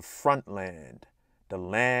 the front land, the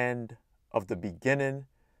land of the beginning,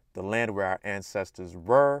 the land where our ancestors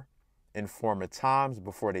were in former times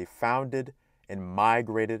before they founded and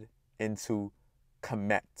migrated into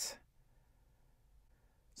Kemet.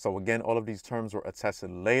 So again, all of these terms were attested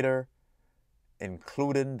later,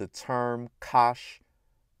 including the term Kush,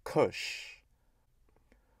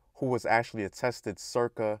 who was actually attested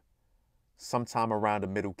circa sometime around the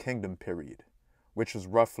Middle Kingdom period, which was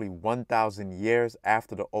roughly 1,000 years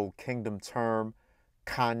after the Old Kingdom term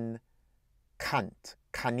Khanit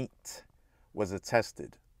was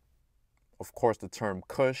attested. Of course, the term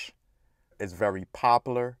Kush is very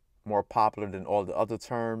popular, more popular than all the other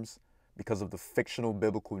terms because of the fictional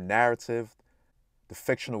biblical narrative, the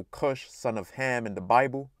fictional Cush, son of Ham in the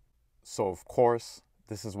Bible. So of course,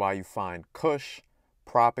 this is why you find Cush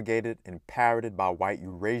propagated and parroted by white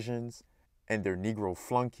Eurasians and their Negro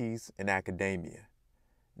flunkies in academia.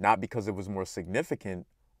 Not because it was more significant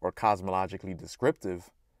or cosmologically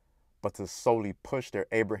descriptive, but to solely push their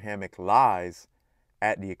Abrahamic lies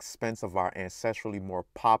at the expense of our ancestrally more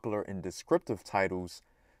popular and descriptive titles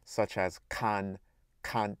such as Khan,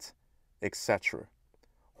 Kant, etc.,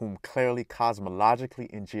 whom clearly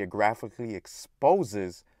cosmologically and geographically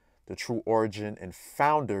exposes the true origin and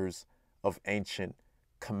founders of ancient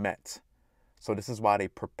Kemet. So this is why they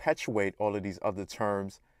perpetuate all of these other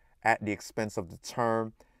terms at the expense of the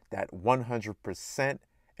term that 100%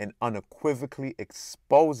 and unequivocally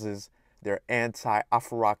exposes their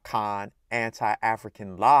anti-Afurakan,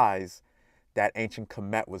 anti-African lies that ancient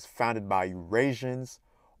Kemet was founded by Eurasians,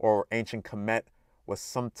 or ancient Kemet was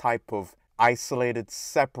some type of isolated,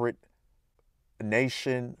 separate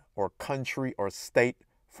nation or country or state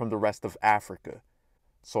from the rest of Africa.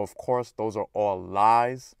 So of course, those are all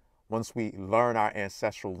lies. Once we learn our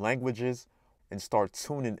ancestral languages and start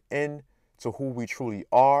tuning in to who we truly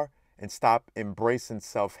are and stop embracing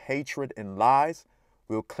self-hatred and lies,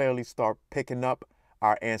 we'll clearly start picking up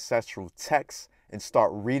our ancestral texts and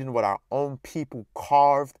start reading what our own people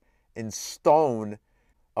carved in stone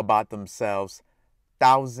about themselves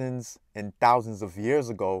thousands and thousands of years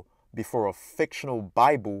ago, before a fictional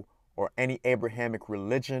Bible or any Abrahamic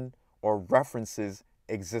religion or references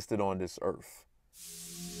existed on this earth.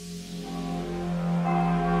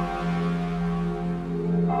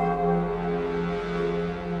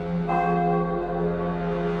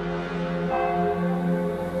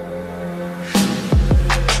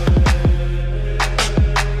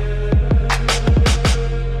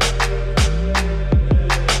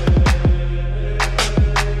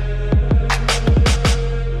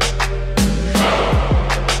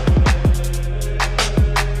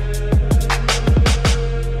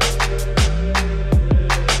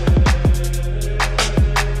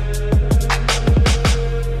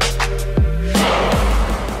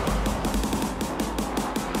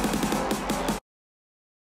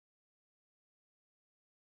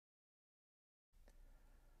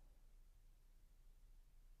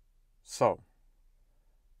 So,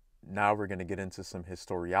 now we're going to get into some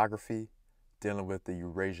historiography, dealing with the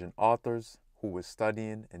Eurasian authors who were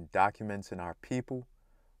studying and documenting our people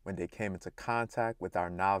when they came into contact with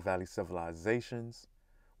our Nile Valley civilizations,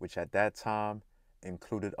 which at that time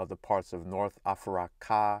included other parts of North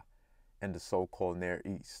Afuraka and the so-called Near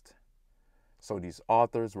East. So these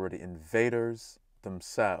authors were the invaders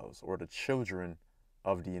themselves, or the children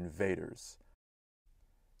of the invaders.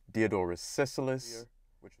 Diodorus Siculus,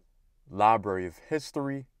 Library of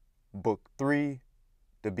History, Book 3,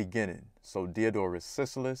 The Beginning. So Diodorus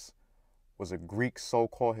Siculus was a Greek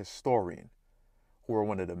so-called historian who were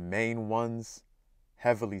one of the main ones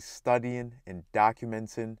heavily studying and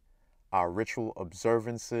documenting our ritual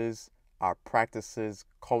observances, our practices,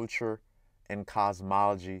 culture, and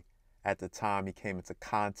cosmology at the time he came into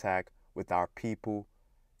contact with our people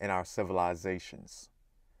and our civilizations.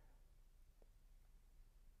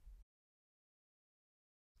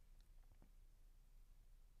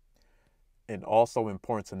 And also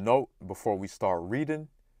important to note before we start reading,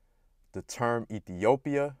 the term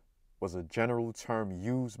Ethiopia was a general term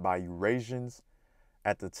used by Eurasians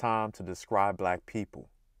at the time to describe black people,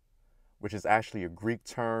 which is actually a Greek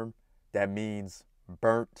term that means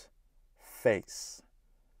burnt face.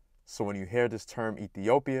 So when you hear this term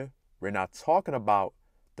Ethiopia, we're not talking about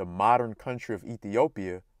the modern country of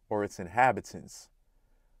Ethiopia or its inhabitants.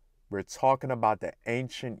 We're talking about the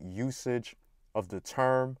ancient usage of the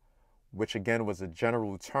term which again was a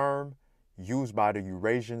general term used by the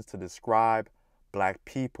Eurasians to describe black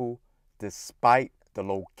people despite the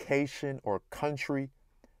location or country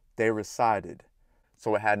they resided.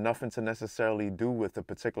 So it had nothing to necessarily do with a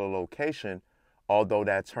particular location, although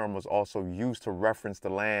that term was also used to reference the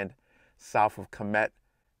land south of Kemet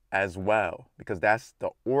as well, because that's the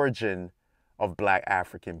origin of black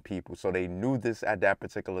African people. So they knew this at that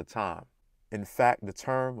particular time. In fact, the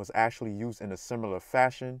term was actually used in a similar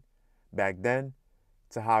fashion back then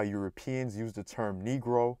to how Europeans used the term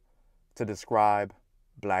Negro to describe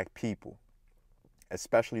black people,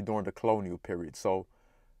 especially during the colonial period. So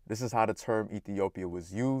this is how the term Ethiopia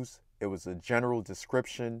was used. It was a general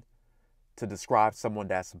description to describe someone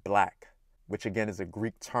that's black, which again is a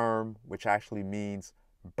Greek term, which actually means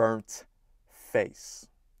burnt face.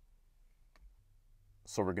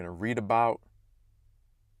 So we're going to read about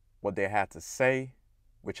what they had to say,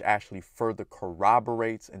 which actually further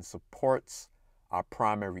corroborates and supports our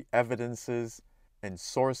primary evidences and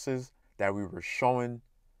sources that we were showing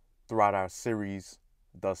throughout our series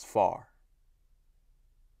thus far.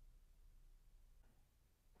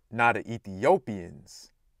 Now, the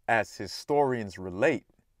Ethiopians, as historians relate,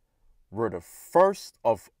 were the first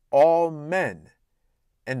of all men,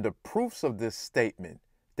 and the proofs of this statement,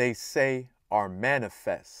 they say, are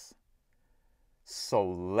manifest. So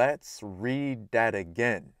let's read that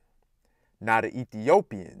again. Now, the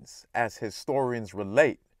Ethiopians, as historians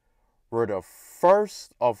relate, were the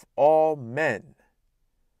first of all men.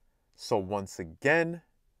 So once again,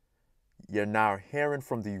 you're now hearing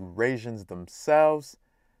from the Eurasians themselves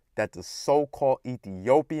that the so-called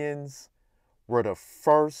Ethiopians were the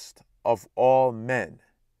first of all men.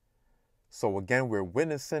 So again, we're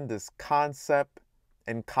witnessing this concept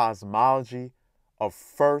and cosmology of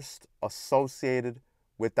first associated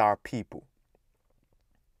with our people.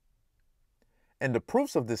 And the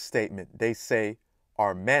proofs of this statement, they say,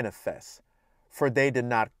 are manifest, for they did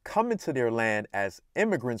not come into their land as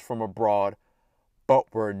immigrants from abroad,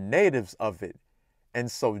 but were natives of it, and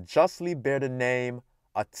so justly bear the name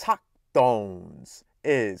autochthones,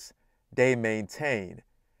 is, they maintain,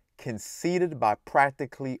 conceded by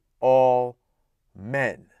practically all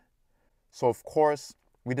men. So of course,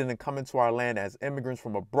 we didn't come into our land as immigrants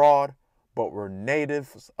from abroad, but were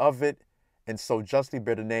natives of it, and so justly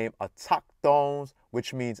bear the name autochthones,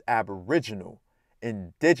 which means aboriginal,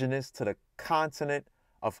 indigenous to the continent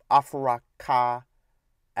of Afuraka,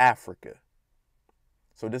 Africa.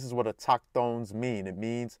 So this is what autochthones mean. It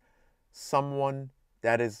means someone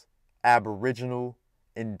that is aboriginal,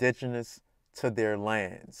 indigenous to their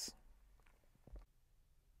lands.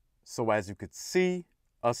 So as you could see,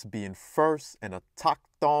 us being first and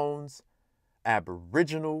autochthones,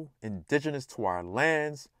 aboriginal, indigenous to our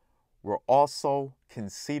lands, were also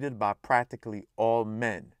conceded by practically all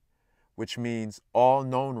men, which means all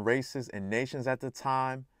known races and nations at the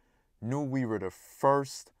time knew we were the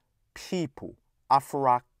first people,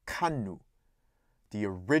 Afurakanu, the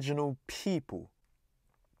original people.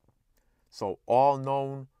 So all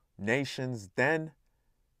known nations then,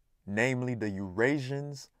 namely the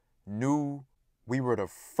Eurasians, knew we were the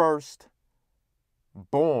first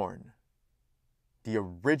born, the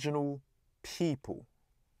original people.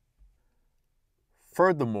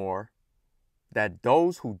 Furthermore, that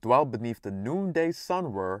those who dwell beneath the noonday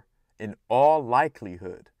sun were, in all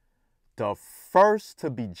likelihood, the first to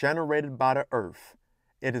be generated by the earth.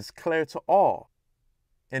 It is clear to all,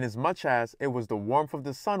 inasmuch as it was the warmth of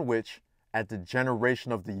the sun which, at the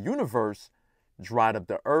generation of the universe, dried up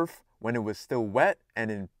the earth when it was still wet and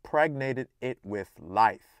impregnated it with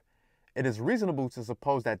life. It is reasonable to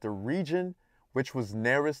suppose that the region which was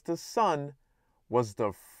nearest the sun was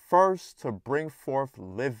the first to bring forth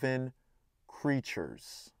living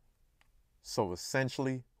creatures. So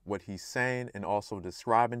essentially, what he's saying and also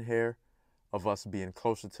describing here of us being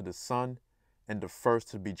closer to the sun and the first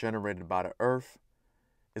to be generated by the earth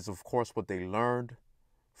is of course what they learned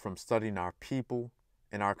from studying our people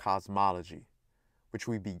and our cosmology, which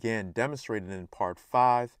we began demonstrating in part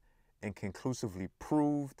 5 and conclusively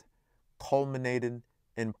proved, culminating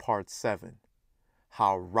in part 7.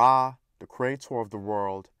 How Ra, the creator of the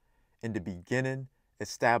world, in the beginning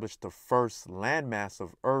established the first landmass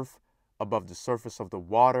of earth above the surface of the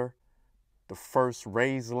water, the first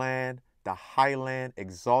raised land, the highland,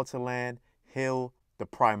 exalted land, hill, the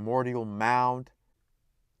primordial mound,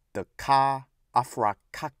 the Ka,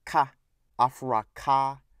 Afuraka,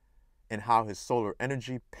 and how his solar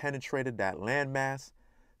energy penetrated that landmass,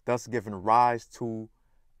 thus giving rise to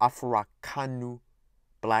Afurakanu,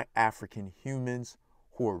 black African humans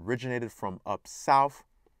who originated from up south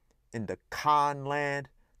in the Khan land,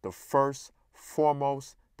 the first,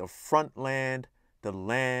 foremost, the front land, the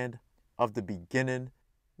land of the beginning,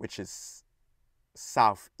 which is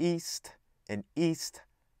southeast and east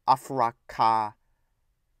Afuraka,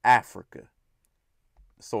 Africa.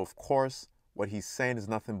 So of course, what he's saying is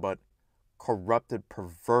nothing but corrupted,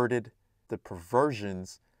 perverted, the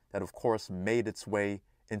perversions that of course made its way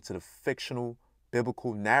into the fictional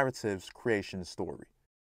biblical narrative's creation story.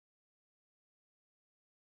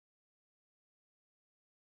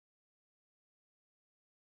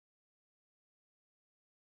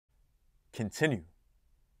 Continue.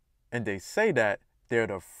 And they say that they're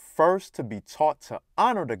the first to be taught to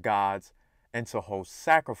honor the gods and to host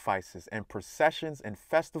sacrifices and processions and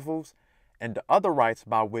festivals and the other rites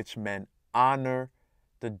by which men honor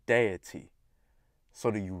the deity.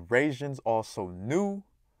 So the Eurasians also knew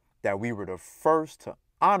that we were the first to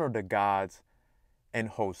honor the gods and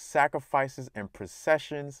host sacrifices and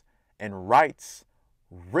processions and rites,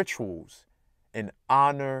 rituals in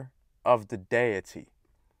honor of the deity.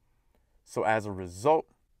 So as a result,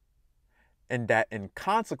 and that in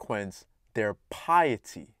consequence, their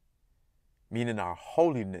piety, meaning our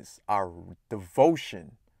holiness, our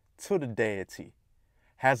devotion to the deity,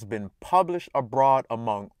 has been published abroad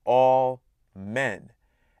among all men.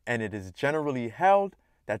 And it is generally held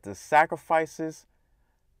that the sacrifices,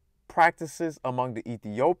 practices among the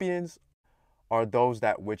Ethiopians are those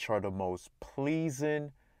that which are the most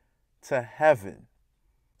pleasing to heaven.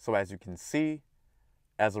 So as you can see,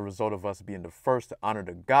 as a result of us being the first to honor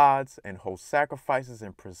the gods and host sacrifices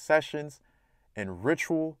and processions and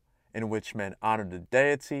ritual in which men honor the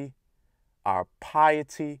deity, our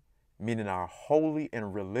piety, meaning our holy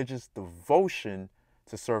and religious devotion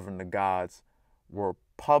to serving the gods, were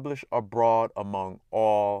published abroad among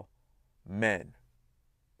all men.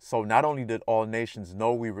 So not only did all nations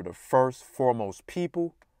know we were the first, foremost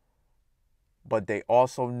people, but they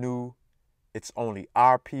also knew it's only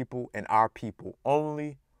our people and our people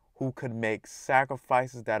only who could make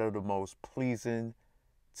sacrifices that are the most pleasing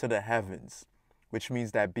to the heavens, which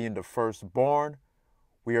means that being the firstborn,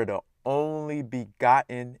 we are the only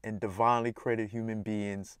begotten and divinely created human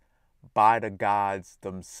beings by the gods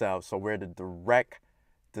themselves. So we're the direct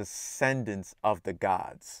descendants of the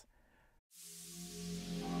gods.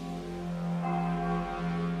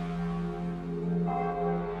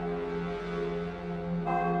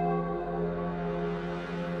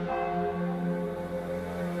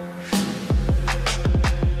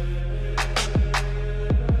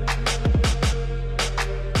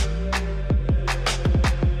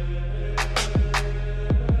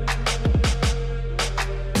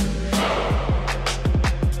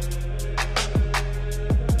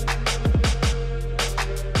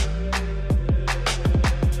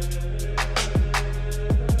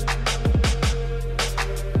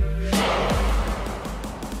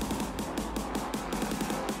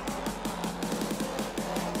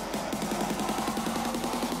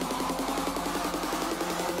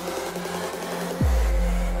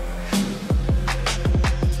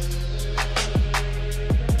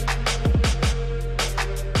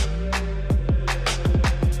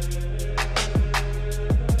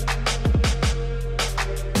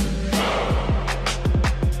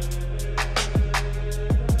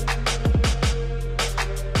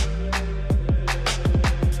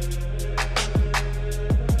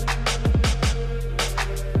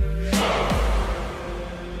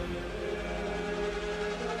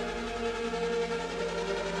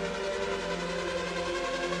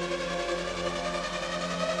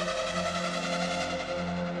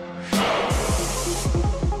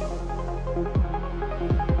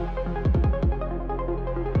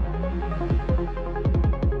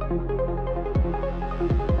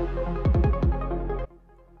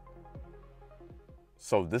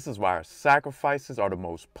 So this is why our sacrifices are the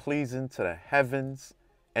most pleasing to the heavens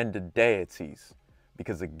and the deities.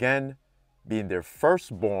 Because again, being their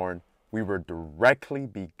firstborn, we were directly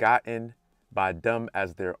begotten by them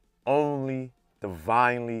as their only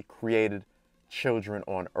divinely created children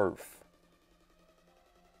on earth.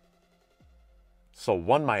 So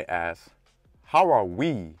one might ask, how are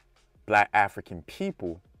we, Black African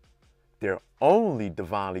people, their only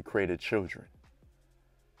divinely created children?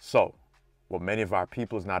 So, what many of our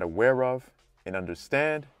people is not aware of and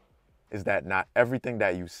understand is that not everything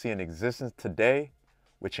that you see in existence today,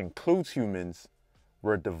 which includes humans,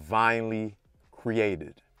 were divinely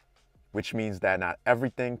created, which means that not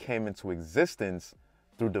everything came into existence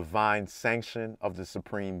through divine sanction of the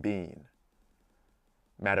Supreme Being.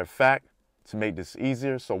 Matter of fact, to make this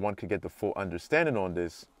easier so one could get the full understanding on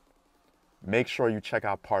this, make sure you check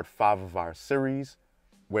out part 5 of our series,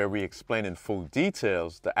 where we explain in full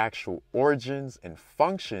details the actual origins and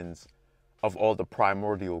functions of all the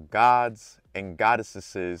primordial gods and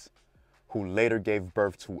goddesses who later gave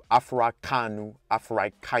birth to Afurakanu,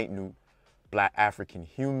 Afurakainu, Black African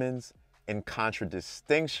humans, in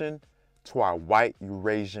contradistinction to our white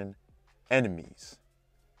Eurasian enemies,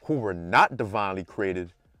 who were not divinely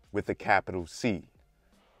created with a capital C,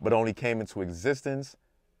 but only came into existence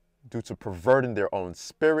due to perverting their own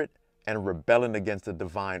spirit and rebelling against the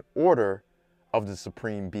divine order of the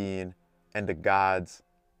supreme being and the gods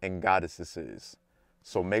and goddesses.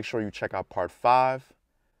 So make sure you check out part 5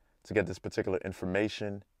 to get this particular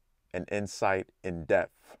information and insight in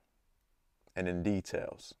depth and in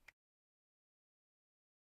details.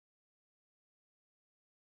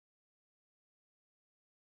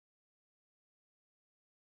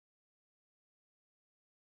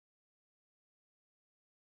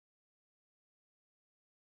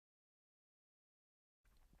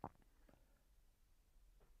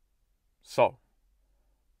 So,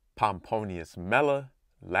 Pomponius Mela,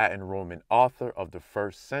 Latin Roman author of the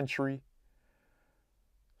 1st century.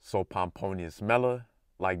 So Pomponius Mela,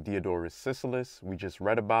 like Diodorus Siculus we just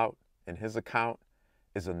read about in his account,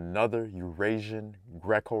 is another Eurasian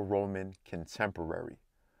Greco-Roman contemporary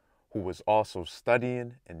who was also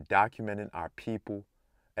studying and documenting our people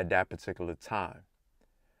at that particular time.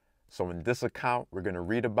 So in this account, we're going to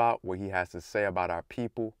read about what he has to say about our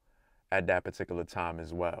people at that particular time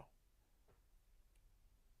as well.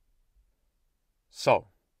 So,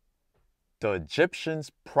 the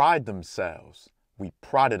Egyptians pride themselves, we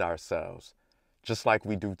prided ourselves, just like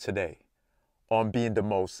we do today, on being the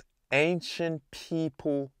most ancient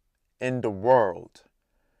people in the world.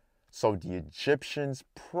 So the Egyptians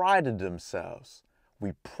prided themselves,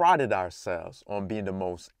 we prided ourselves on being the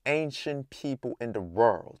most ancient people in the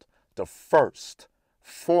world, the first,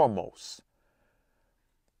 foremost.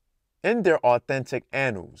 In their authentic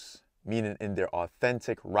annals, meaning in their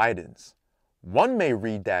authentic writings, one may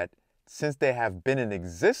read that since they have been in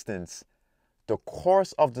existence, the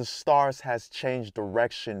course of the stars has changed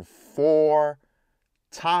direction 4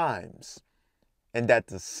 times, and that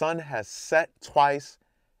the sun has set twice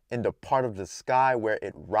in the part of the sky where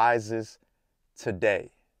it rises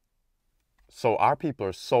today. So our people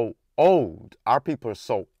are so old, our people are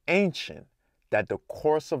so ancient, that the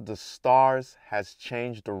course of the stars has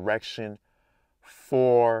changed direction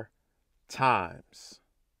 4 times.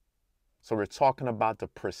 So we're talking about the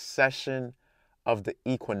precession of the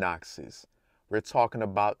equinoxes. We're talking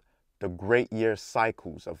about the great year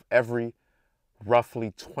cycles of every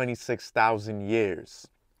roughly 26,000 years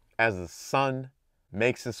as the sun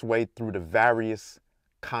makes its way through the various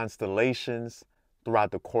constellations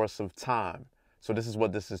throughout the course of time. So this is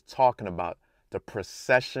what this is talking about, the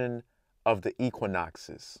precession of the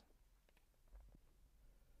equinoxes.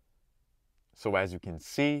 So as you can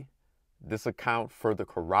see, this account further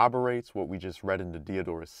corroborates what we just read in the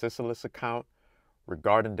Diodorus Siculus account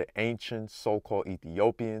regarding the ancient so-called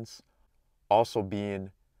Ethiopians also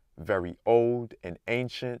being very old and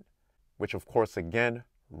ancient, which of course again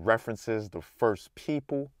references the first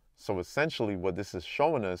people. So essentially what this is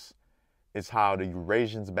showing us is how the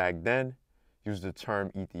Eurasians back then used the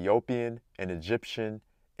term Ethiopian and Egyptian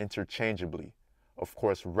interchangeably, of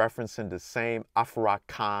course referencing the same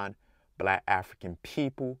Afurakan, Black African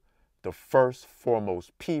people, the first foremost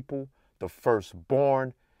people, the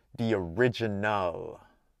firstborn, the original.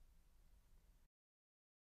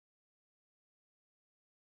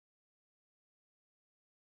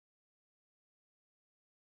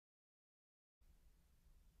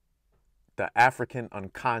 The African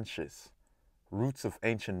unconscious, roots of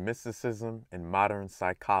ancient mysticism and modern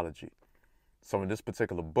psychology. So in this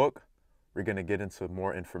particular book, we're going to get into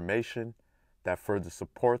more information that further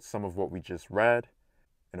supports some of what we just read.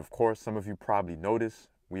 And of course, some of you probably noticed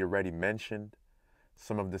we already mentioned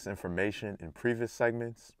some of this information in previous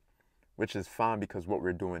segments, which is fine because what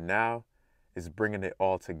we're doing now is bringing it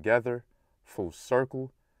all together, full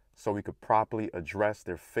circle, so we could properly address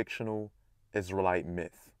their fictional Israelite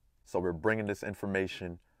myth. So we're bringing this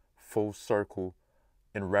information full circle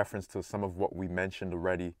in reference to some of what we mentioned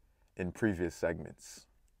already in previous segments.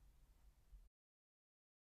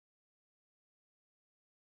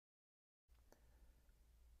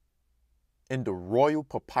 In the Royal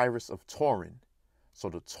Papyrus of Turin, so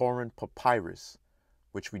the Turin Papyrus,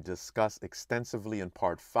 which we discussed extensively in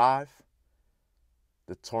part 5,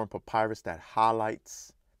 the Turin Papyrus that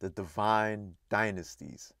highlights the divine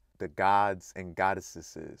dynasties, the gods and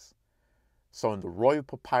goddesses. So in the Royal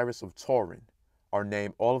Papyrus of Turin are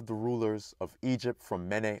named all of the rulers of Egypt from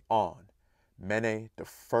Mene on. Mene, the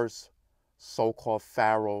first so-called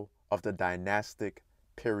pharaoh of the dynastic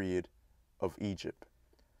period of Egypt.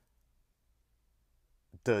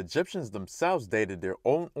 The Egyptians themselves dated their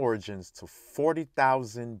own origins to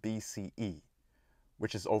 40,000 BCE,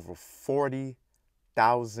 which is over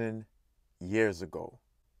 40,000 years ago.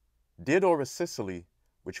 Diodorus Siculus,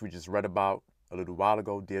 which we just read about a little while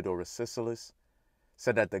ago, Diodorus Siculus,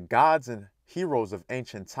 said that the gods and heroes of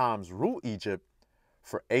ancient times ruled Egypt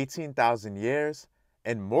for 18,000 years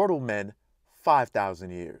and mortal men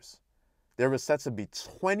 5,000 years. There was said to be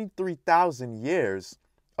 23,000 years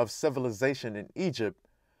of civilization in Egypt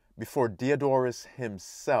before Diodorus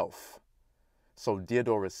himself. So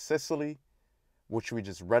Diodorus Siculus, which we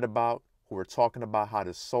just read about, who were talking about how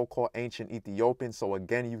the so-called ancient Ethiopians, so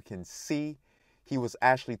again, you can see he was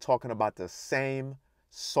actually talking about the same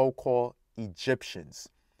so-called Egyptians.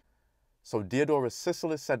 So Diodorus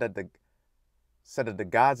Siculus said that the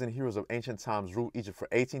gods and heroes of ancient times ruled Egypt for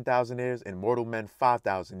 18,000 years and mortal men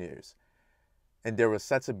 5,000 years. And there was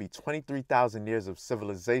said to be 23,000 years of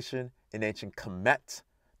civilization in ancient Kemet,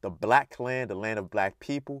 the Black Land, the land of black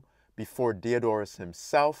people, before Diodorus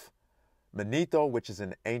himself. Manetho, which is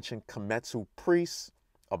an ancient Kemetu priest,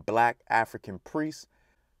 a black African priest,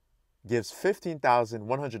 gives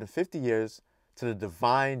 15,150 years to the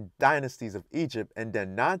divine dynasties of Egypt, and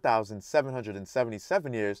then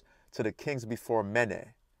 9,777 years to the kings before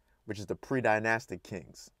Mene, which is the pre-dynastic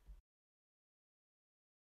kings.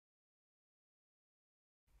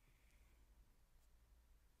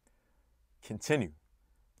 Continue.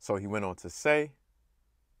 So he went on to say,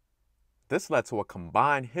 this led to a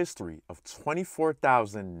combined history of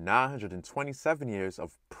 24,927 years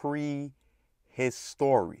of prehistory.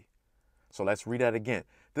 So let's read that again.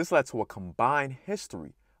 This led to a combined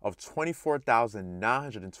history of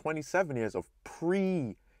 24,927 years of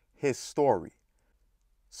prehistory.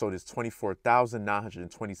 So this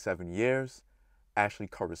 24,927 years actually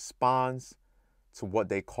corresponds to what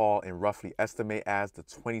they call and roughly estimate as the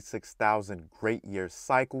 26,000 great year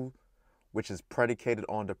cycle, which is predicated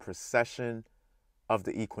on the precession of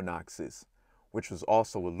the equinoxes, which was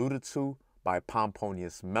also alluded to by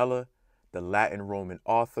Pomponius Mela, the Latin Roman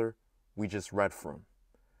author we just read from.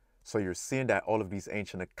 So you're seeing that all of these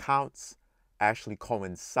ancient accounts actually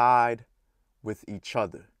coincide with each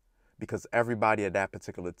other, because everybody at that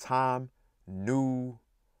particular time knew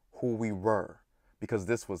who we were, because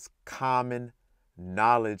this was common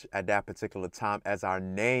knowledge at that particular time, as our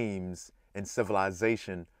names and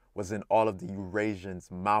civilization was in all of the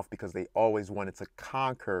Eurasians' mouth, because they always wanted to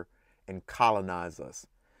conquer and colonize us.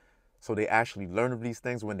 So they actually learned of these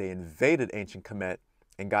things when they invaded ancient Kemet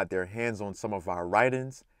and got their hands on some of our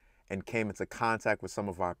writings and came into contact with some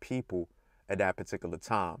of our people at that particular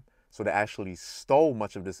time. So they actually stole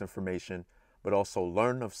much of this information, but also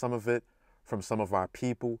learned of some of it from some of our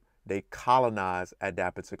people they colonized at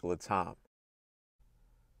that particular time.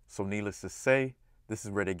 So needless to say, this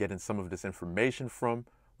is where they're getting some of this information from,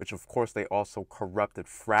 which of course they also corrupted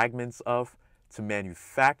fragments of to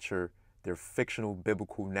manufacture their fictional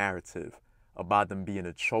biblical narrative about them being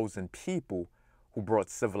a chosen people who brought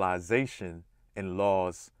civilization and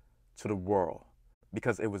laws to the world.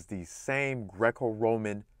 Because it was these same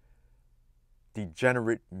Greco-Roman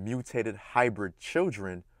degenerate, mutated, hybrid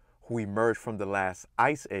children who emerged from the last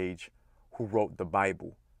ice age who wrote the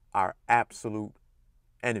Bible, our absolute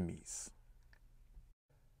enemies.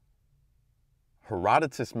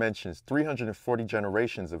 Herodotus mentions 340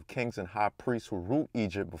 generations of kings and high priests who ruled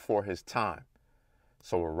Egypt before his time.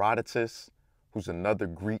 So Herodotus, who's another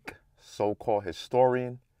Greek so-called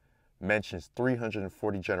historian, mentions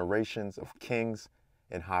 340 generations of kings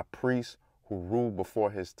and high priests who ruled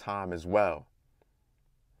before his time as well.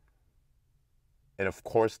 And of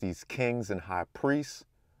course, these kings and high priests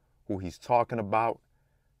who he's talking about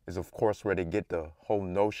is of course where they get the whole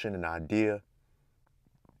notion and idea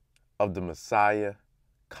of the Messiah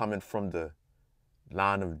coming from the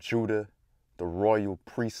line of Judah, the royal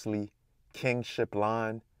priestly kingship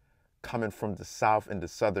line coming from the south and the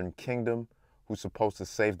southern kingdom, who's supposed to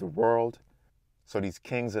save the world. So these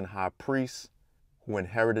kings and high priests who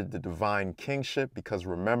inherited the divine kingship, because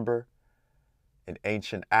remember, in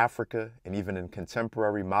ancient Africa and even in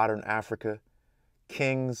contemporary modern Africa,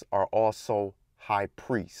 kings are also high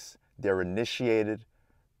priests. They're initiated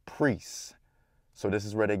priests. So this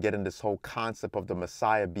is where they get in this whole concept of the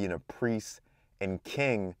Messiah being a priest and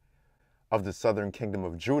king of the southern kingdom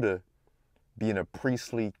of Judah, being a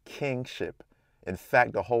priestly kingship. In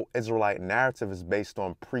fact, the whole Israelite narrative is based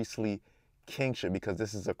on priestly kingship, because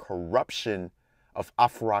this is a corruption of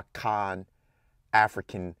Afurakan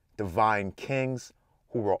African divine kings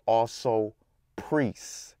who were also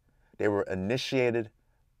priests. They were initiated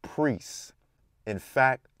priests. In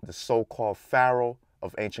fact, the so-called pharaoh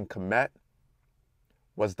of ancient Kemet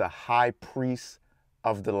was the high priest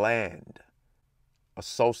of the land,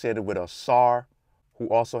 associated with Ausar, who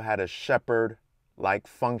also had a shepherd-like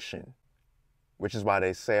function, which is why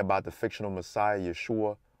they say about the fictional Messiah,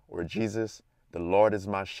 Yeshua, or Jesus, the Lord is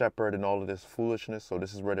my shepherd and all of this foolishness. So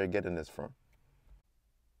this is where they're getting this from.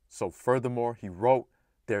 So furthermore, he wrote,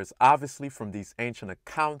 there's obviously from these ancient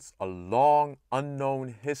accounts a long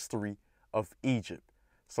unknown history of Egypt.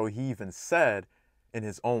 So he even said in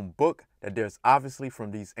his own book that there's obviously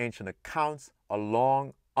from these ancient accounts a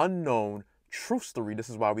long unknown true story. This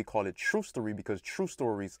is why we call it true story, because true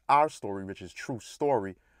story is our story, which is true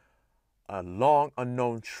story. A long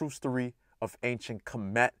unknown true story of ancient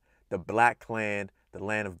Kemet, the black land, the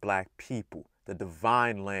land of black people, the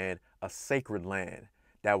divine land, a sacred land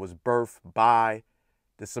that was birthed by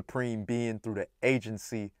the supreme being through the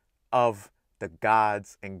agency of the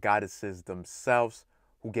gods and goddesses themselves,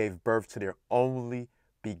 who gave birth to their only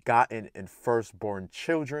begotten and firstborn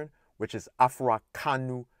children, which is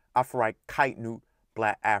Afurakan, Afurakan,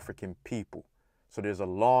 black African people. So there's a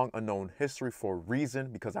long unknown history for a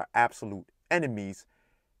reason, because our absolute enemies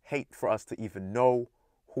hate for us to even know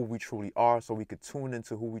who we truly are, so we could tune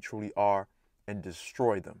into who we truly are and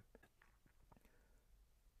destroy them.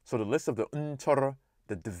 So the list of the Untara,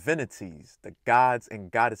 the divinities, the gods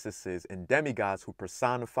and goddesses and demigods who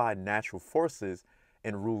personified natural forces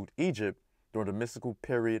and ruled Egypt during the mystical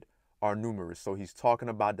period are numerous. So he's talking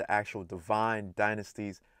about the actual divine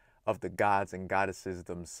dynasties of the gods and goddesses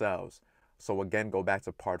themselves. So again, go back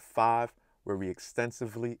to part 5, where we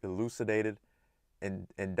extensively elucidated and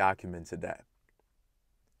documented that.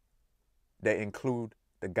 They include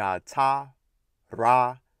the god Ta,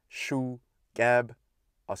 Ra, Shu, Geb,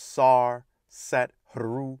 Ausar, Set,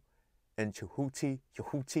 Haru, and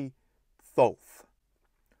Yehuti, Thoth,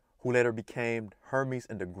 who later became Hermes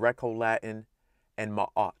in the Greco-Latin and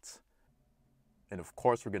Ma'at. And of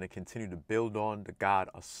course, we're going to continue to build on the god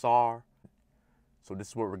Ausar. So this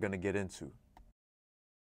is what we're going to get into.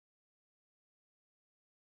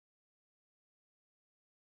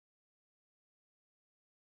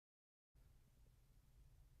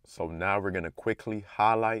 So now we're going to quickly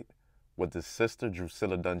highlight what the sister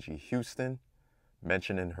Drusilla Dungy Houston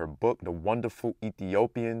mentioned in her book, The Wonderful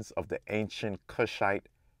Ethiopians of the Ancient Kushite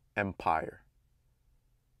Empire.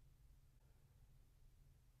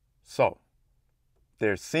 So,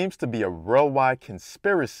 there seems to be a worldwide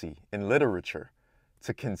conspiracy in literature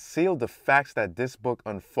to conceal the facts that this book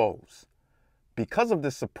unfolds. Because of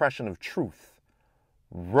this suppression of truth,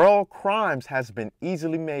 world crimes has been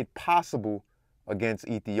easily made possible against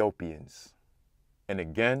Ethiopians. And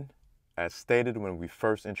again, as stated when we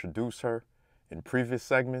first introduced her in previous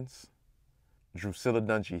segments, Drusilla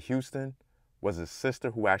Dungy Houston was a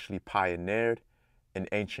sister who actually pioneered an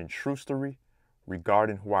ancient trustery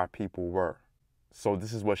regarding who our people were. So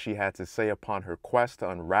this is what she had to say upon her quest to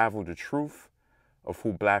unravel the truth of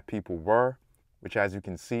who black people were, which, as you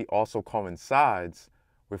can see, also coincides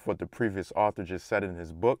with what the previous author just said in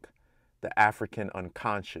his book, The African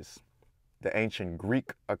Unconscious. The ancient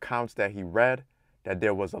Greek accounts that he read that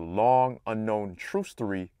there was a long unknown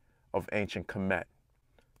trustery of ancient Kemet.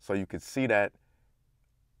 So you could see that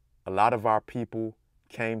a lot of our people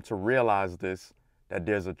came to realize this, that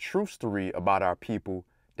there's a trustery about our people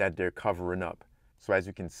that they're covering up. So as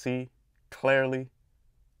you can see clearly,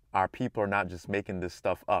 our people are not just making this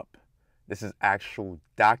stuff up. This is actual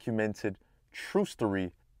documented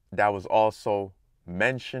trustery that was also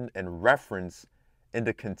mentioned and referenced in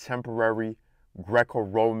the contemporary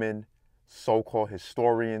Greco-Roman so-called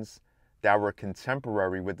historians that were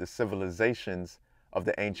contemporary with the civilizations of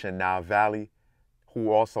the ancient Nile Valley,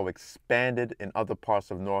 who also expanded in other parts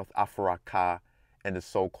of North Afuraka and the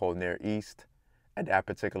so-called Near East at that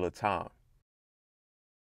particular time.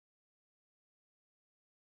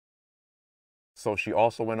 So she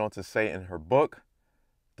also went on to say in her book,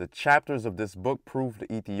 the chapters of this book prove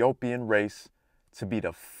the Ethiopian race to be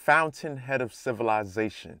the fountainhead of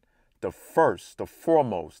civilization, the first, the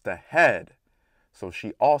foremost, the head. So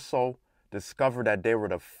she also discovered that they were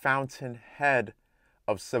the fountainhead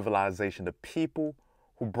of civilization, the people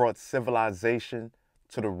who brought civilization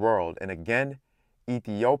to the world. And again,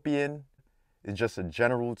 Ethiopian is just a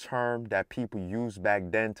general term that people used back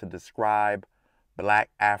then to describe black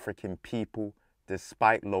African people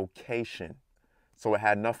despite location. So it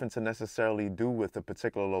had nothing to necessarily do with a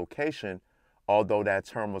particular location, although that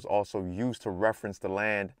term was also used to reference the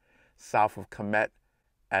land south of Kemet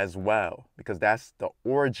as well, because that's the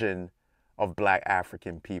origin of black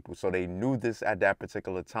African people. So they knew this at that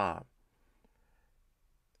particular time.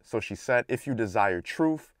 So she said, if you desire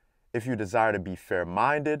truth, if you desire to be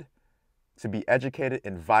fair-minded, to be educated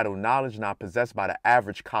in vital knowledge not possessed by the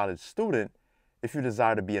average college student, If you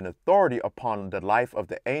desire to be an authority upon the life of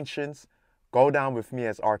the ancients, go down with me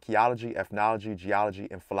as archaeology, ethnology, geology,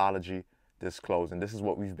 and philology disclose. And this is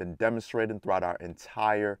what we've been demonstrating throughout our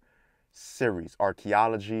entire series: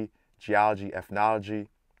 archaeology, geology, ethnology,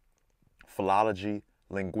 philology,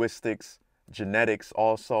 linguistics, genetics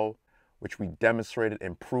also, which we demonstrated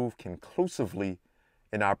and proved conclusively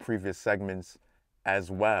in our previous segments as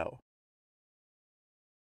well.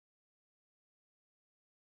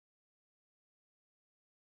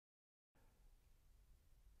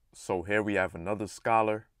 So here we have another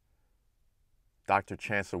scholar, Dr.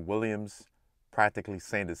 Chancellor Williams, practically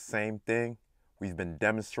saying the same thing we've been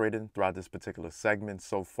demonstrating throughout this particular segment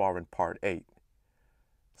so far in part 8.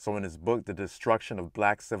 So in his book, The Destruction of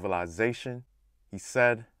Black Civilization, he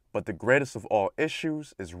said, "But the greatest of all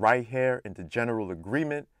issues is right here in the general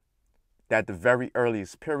agreement that the very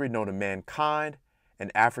earliest period known to mankind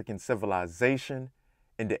and African civilization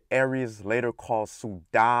in the areas later called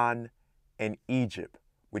Sudan and Egypt,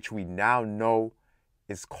 which we now know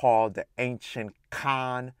is called the ancient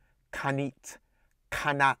Khanit,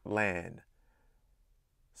 land.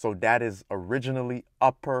 So that is originally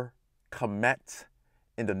Upper Kemet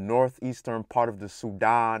in the northeastern part of the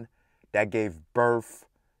Sudan that gave birth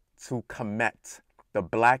to Kemet, the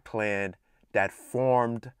black land that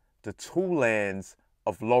formed the two lands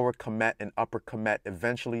of Lower Kemet and Upper Kemet,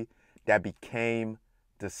 eventually that became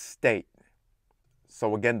the state."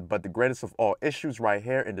 So again, but the greatest of all issues right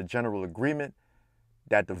here in the general agreement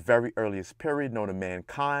that the very earliest period known to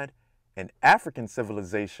mankind and African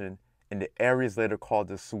civilization in the areas later called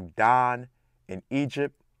the Sudan and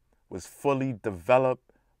Egypt was fully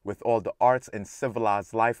developed with all the arts and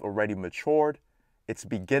civilized life already matured, its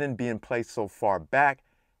beginning being placed so far back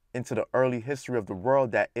into the early history of the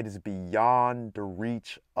world that it is beyond the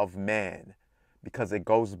reach of man, because it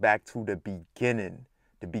goes back to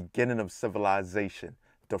the beginning of civilization,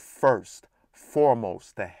 the first,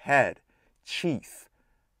 foremost, the head, chief,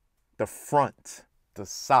 the front, the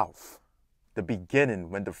south, the beginning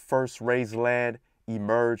when the first raised land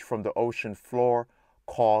emerged from the ocean floor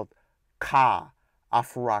called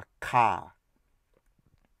Afuraka.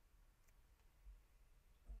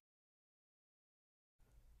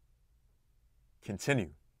 Continue.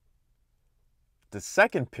 The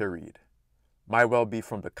second period might well be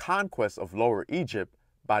from the conquest of Lower Egypt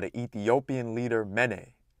by the Ethiopian leader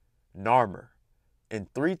Mene, Narmer, in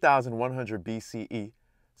 3100 BCE,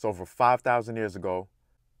 so over 5,000 years ago,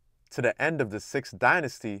 to the end of the 6th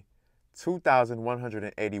dynasty,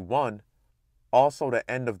 2181, also the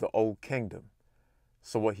end of the Old Kingdom.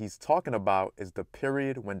 So what he's talking about is the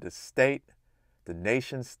period when the state, the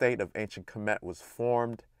nation state of ancient Kemet was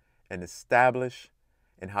formed and established,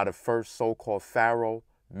 and how the first so-called pharaoh,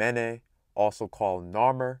 Mene, also called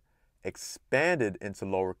Narmer, expanded into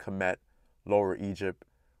Lower Kemet, Lower Egypt,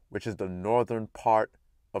 which is the northern part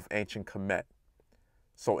of ancient Kemet.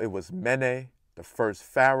 So it was Mene, the first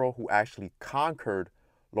pharaoh, who actually conquered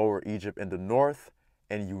Lower Egypt in the north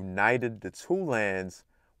and united the two lands,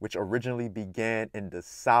 which originally began in the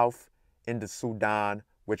south, in the Sudan,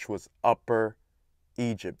 which was Upper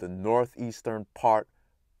Egypt, the northeastern part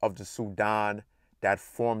of the Sudan that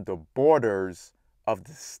formed the borders of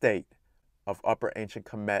the state of Upper Ancient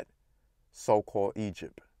Kemet, so-called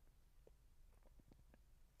Egypt.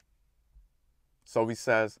 So he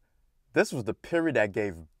says, this was the period that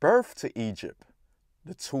gave birth to Egypt,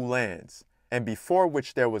 the two lands, and before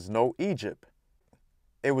which there was no Egypt.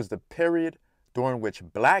 It was the period during which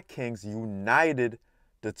black kings united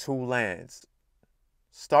the two lands,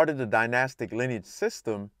 started the dynastic lineage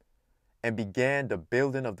system, and began the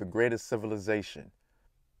building of the greatest civilization.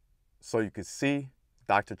 So you could see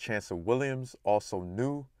Dr. Chancellor Williams also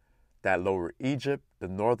knew that Lower Egypt, the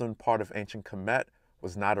northern part of ancient Kemet,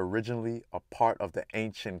 was not originally a part of the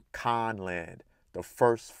ancient Khan land, the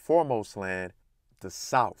first foremost land, the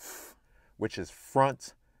south, which is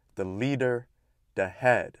front, the leader, the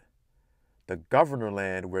head, the governor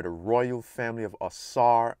land where the royal family of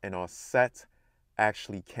Ausar and Auset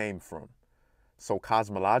actually came from. So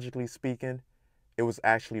cosmologically speaking, it was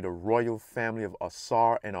actually the royal family of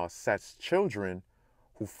Ausar and Auset's children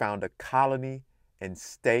who found a colony and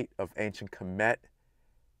state of ancient Kemet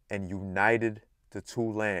and united the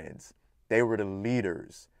two lands. They were the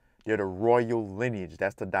leaders. They're the royal lineage.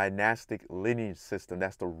 That's the dynastic lineage system.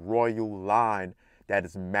 That's the royal line that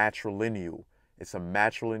is matrilineal. It's a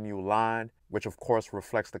matrilineal line, which of course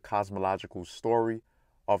reflects the cosmological story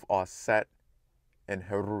of Auset and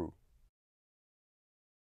Heru.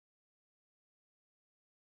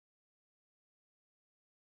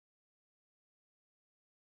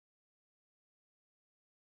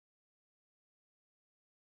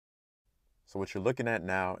 So what you're looking at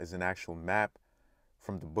now is an actual map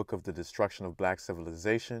from the Book of the Destruction of Black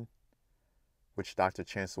Civilization, which Dr.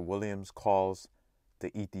 Chancellor Williams calls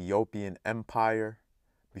the Ethiopian Empire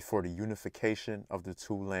before the unification of the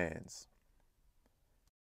two lands.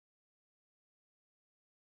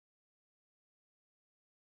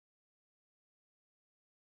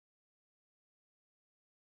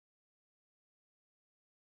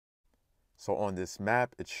 So on this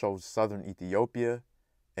map, it shows southern Ethiopia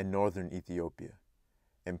and northern Ethiopia.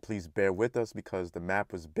 And please bear with us because the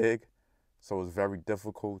map was big, so it was very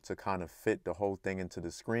difficult to kind of fit the whole thing into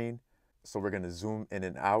the screen. So we're going to zoom in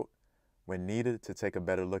and out when needed to take a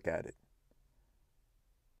better look at it.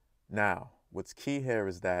 Now, what's key here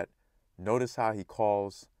is that notice how he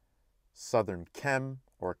calls southern Kem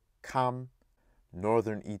or Kam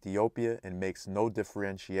northern Ethiopia and makes no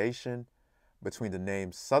differentiation between the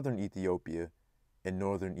names southern Ethiopia and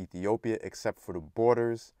northern Ethiopia except for the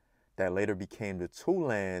borders that later became the two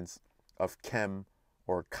lands of Kem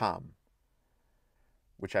or Kam,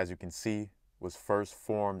 which, as you can see, was first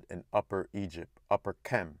formed in Upper Egypt, Upper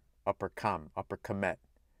Kem, Upper Kam, Upper Kemet.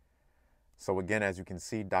 So again, as you can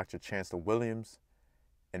see, Dr. Chancellor Williams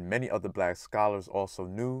and many other black scholars also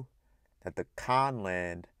knew that the Khan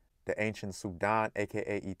land, the ancient Sudan,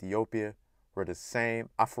 aka Ethiopia, were the same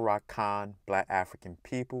Afurakan black African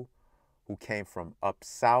people who came from up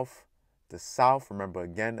south. The south, remember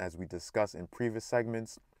again, as we discussed in previous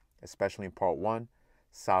segments, especially in part 1,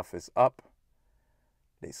 south is up.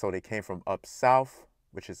 So they came from up south,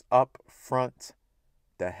 which is up, front,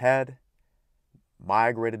 the head,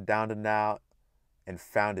 migrated down the Nile, and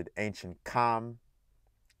founded ancient Kam,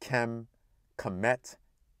 Kem, Kemet,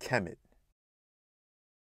 Kemit.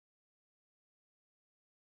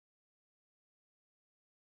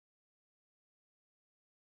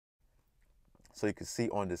 So you can see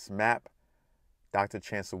on this map, Dr.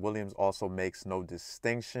 Chancellor Williams also makes no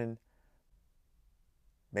distinction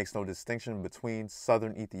between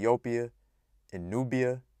southern Ethiopia and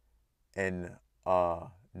Nubia and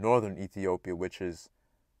northern Ethiopia, which is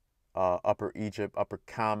Upper Egypt, Upper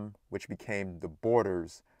Kam, which became the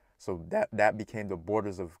borders. So that became the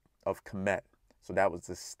borders of Kemet. So that was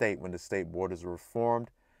the state when the state borders were formed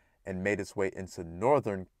and made its way into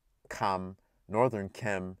northern Kam, northern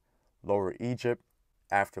Kem, Lower Egypt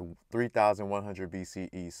after 3100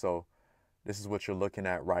 BCE. So this is what you're looking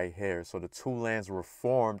at right here. So the two lands were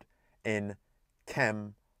formed in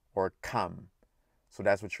Kem or Kam. So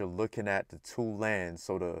that's what you're looking at, the two lands.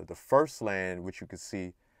 So the first land, which you can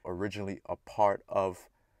see originally a part of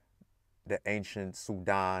the ancient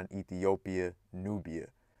Sudan, Ethiopia, Nubia.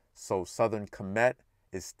 So southern Kemet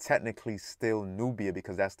is technically still Nubia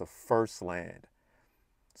because that's the first land.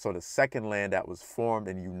 So the second land that was formed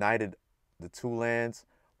and united the two lands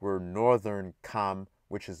were northern Kam,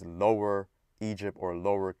 which is lower Egypt or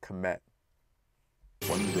lower Kemet.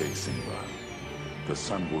 One day, Simba, the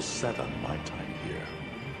sun will set on my time here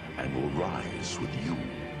and will rise with you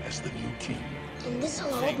as the new king. And this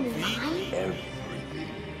will all be mine? Everything.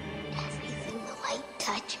 Everything the light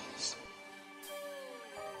touches.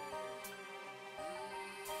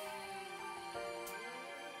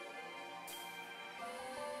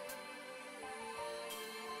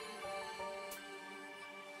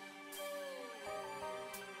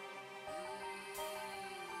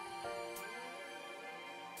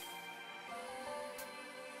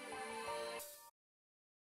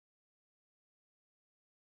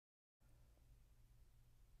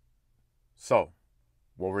 So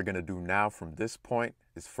what we're going to do now from this point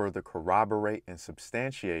is further corroborate and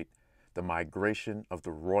substantiate the migration of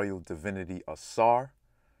the royal divinity Ausar,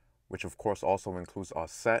 which of course also includes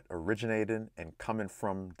Auset, originating and coming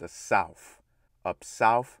from the south, up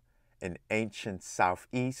south in ancient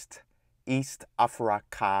southeast, East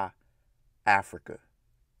Afuraka, Africa.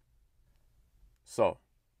 So,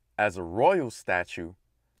 as a royal statue,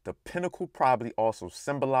 the pinnacle probably also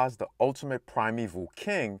symbolized the ultimate primeval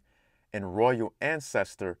king and royal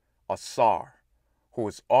ancestor Ausar, who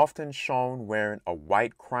is often shown wearing a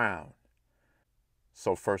white crown.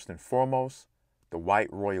 So first and foremost, the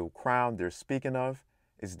white royal crown they're speaking of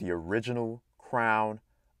is the original crown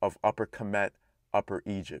of Upper Kemet, Upper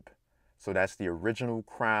Egypt. So that's the original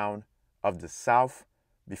crown of the south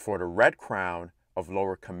before the red crown of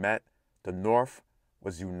Lower Kemet, the north,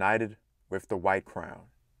 was united with the white crown.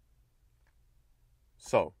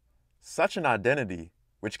 So, such an identity,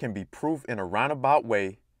 which can be proved in a roundabout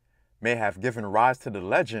way, may have given rise to the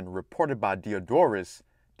legend reported by Diodorus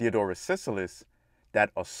Siculus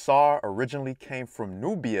that Ausar originally came from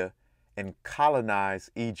Nubia and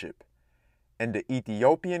colonized Egypt, and the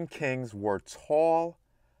Ethiopian kings wore tall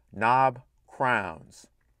knob crowns.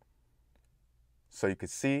 So you can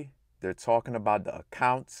see they're talking about the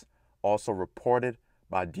accounts also reported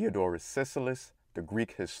by Diodorus Siculus, the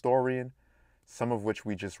Greek historian, some of which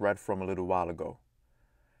we just read from a little while ago.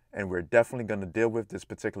 And we're definitely going to deal with this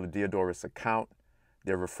particular Diodorus account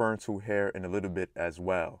they're referring to here in a little bit as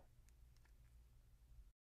well.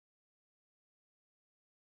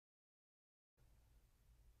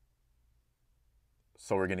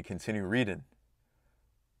 So we're going to continue reading.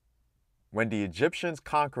 When the Egyptians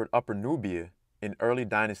conquered Upper Nubia in early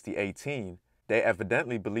Dynasty 18, they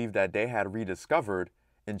evidently believed that they had rediscovered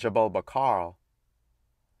in Jebel Bakar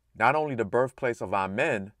not only the birthplace of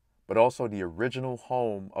Amen, but also the original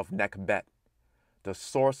home of Nekhbet, the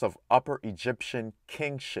source of Upper Egyptian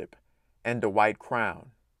kingship and the White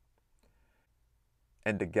Crown.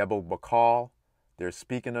 And the Gebel Bakar they're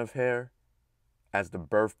speaking of here as the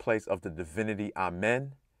birthplace of the divinity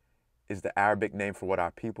Amen is the Arabic name for what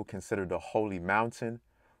our people consider the holy mountain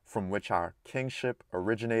from which our kingship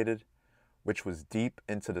originated, which was deep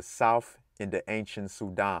into the south in the ancient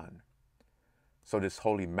Sudan. So this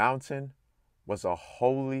holy mountain was a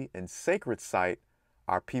holy and sacred site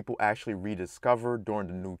our people actually rediscovered during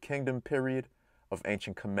the New Kingdom period of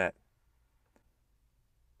ancient Kemet.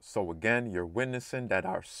 So again, you're witnessing that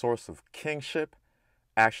our source of kingship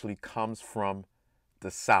actually comes from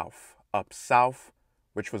the south, up south,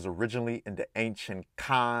 which was originally in the ancient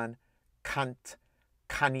Khanit,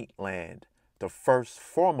 Khanit land, the first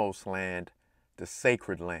foremost land, the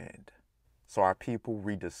sacred land. So our people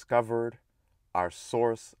rediscovered our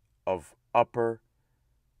source of Upper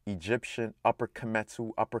Egyptian, Upper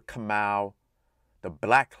Kemetu, Upper Kamau, the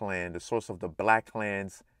Black Land, the source of the Black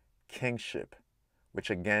Land's kingship, which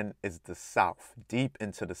again is the south, deep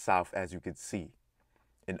into the south, as you can see,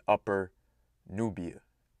 in Upper Nubia.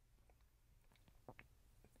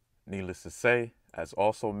 Needless to say, as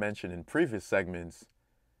also mentioned in previous segments,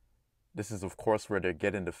 this is of course where they're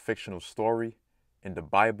getting the fictional story in the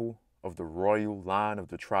Bible of the royal line of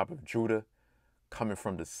the tribe of Judah coming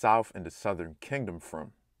from the south and the southern kingdom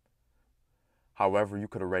from. However, you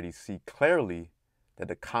could already see clearly that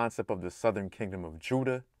the concept of the southern kingdom of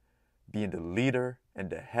Judah being the leader and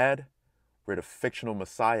the head, where the fictional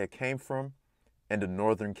Messiah came from, and the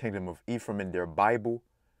northern kingdom of Ephraim in their Bible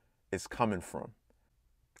is coming from.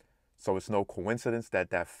 So it's no coincidence that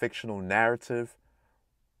that fictional narrative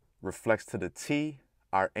reflects to the T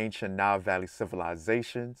our ancient Nile Valley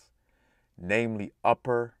civilizations, namely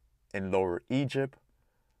Upper and Lower Egypt,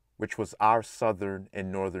 which was our southern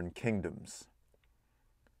and northern kingdoms.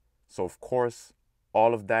 So of course,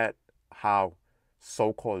 all of that, how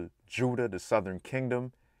so-called Judah, the southern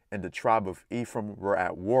kingdom, and the tribe of Ephraim were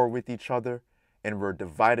at war with each other and were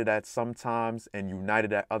divided at some times and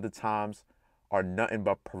united at other times, are nothing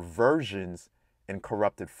but perversions and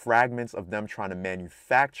corrupted fragments of them trying to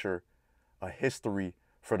manufacture a history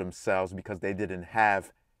for themselves because they didn't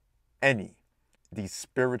have any. These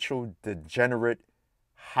spiritual, degenerate,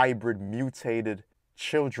 hybrid, mutated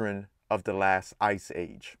children of the last ice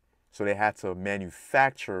age. So they had to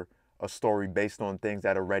manufacture a story based on things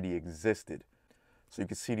that already existed. So you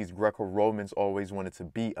can see these Greco-Romans always wanted to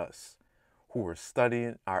be us, who were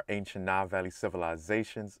studying our ancient Nile Valley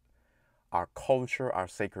civilizations, our culture, our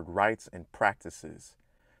sacred rites and practices.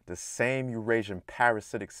 The same Eurasian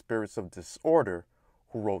parasitic spirits of disorder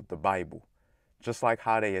who wrote the Bible. Just like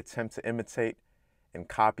how they attempt to imitate and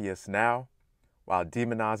copy us now, while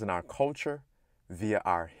demonizing our culture via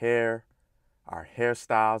our hair, our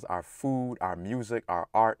hairstyles, our food, our music, our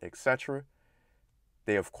art, etc.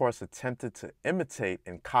 They of course attempted to imitate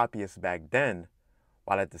and copy us back then,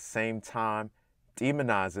 while at the same time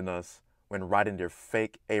demonizing us when writing their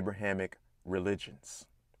fake Abrahamic religions.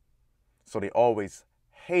 So they always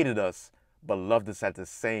hated us but loved us at the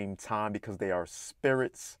same time because they are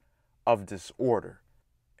spirits of disorder.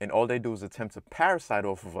 And all they do is attempt to parasite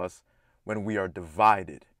off of us when we are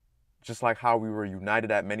divided. Just like how we were united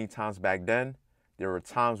at many times back then, there were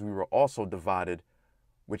times we were also divided,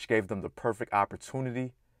 which gave them the perfect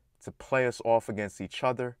opportunity to play us off against each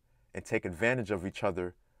other and take advantage of each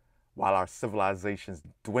other while our civilizations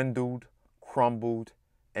dwindled, crumbled,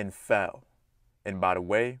 and fell. And by the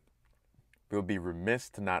way, we'll be remiss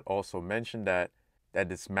to not also mention that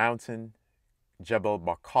this mountain, Jebel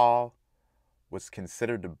Bakar, was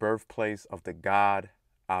considered the birthplace of the god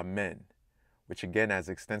Amen, which again, as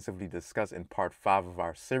extensively discussed in part 5 of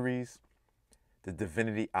our series, the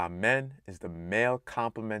divinity Amen is the male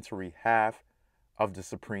complementary half of the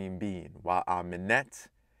Supreme Being, while Amenet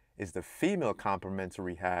is the female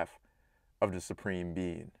complementary half of the Supreme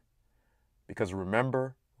Being. Because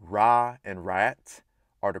remember, Ra and Ra'at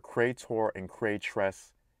are the creator and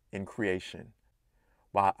creatress in creation,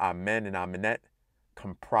 while Amen and Amenet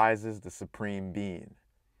comprises the supreme being,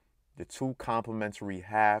 the two complementary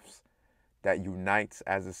halves that unites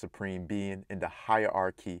as a supreme being in the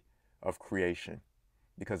hierarchy of creation,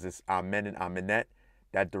 because it's Amen and Amenet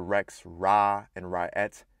that directs Ra and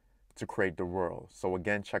Ra'et to create the world. So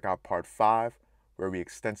again, check out part 5, where we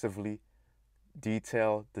extensively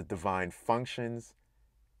detail the divine functions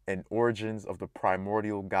and origins of the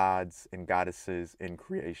primordial gods and goddesses in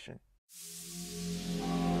creation.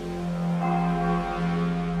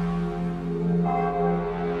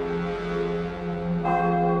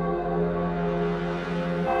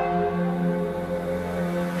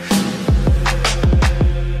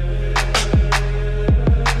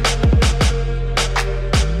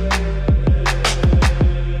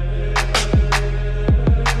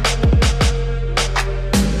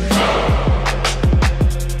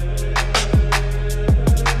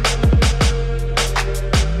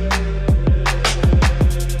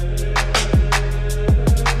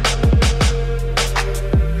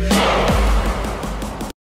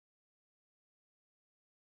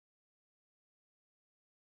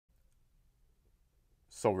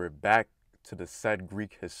 So we're back to the said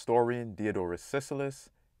Greek historian Diodorus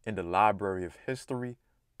Siculus in the Library of History,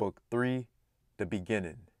 Book 3, The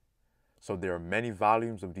Beginning. So there are many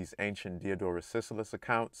volumes of these ancient Diodorus Siculus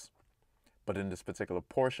accounts, but in this particular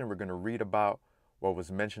portion, we're going to read about what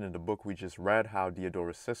was mentioned in the book we just read, how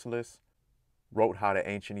Diodorus Siculus wrote how the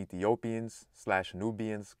ancient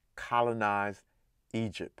Ethiopians/Nubians colonized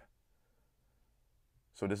Egypt.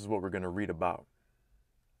 So this is what we're going to read about.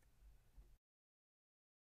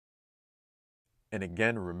 And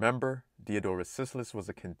again, remember, Diodorus Siculus was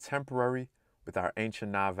a contemporary with our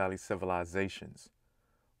ancient Nile Valley civilizations,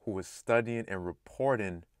 who was studying and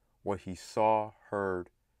reporting what he saw, heard,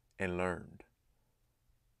 and learned.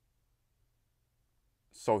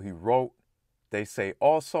 So he wrote, they say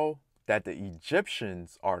also that the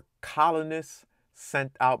Egyptians are colonists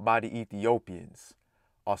sent out by the Ethiopians,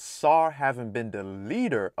 Ausar having been the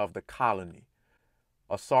leader of the colony.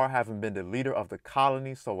 Ausar having been the leader of the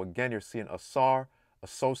colony. So again, you're seeing Ausar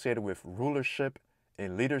associated with rulership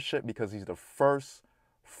and leadership because he's the first,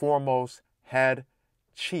 foremost head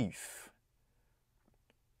chief.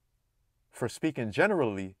 For speaking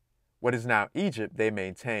generally, what is now Egypt, they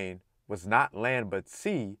maintain, was not land but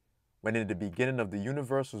sea when in the beginning of the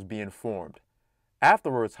universe was being formed.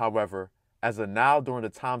 Afterwards, however, as the Nile during the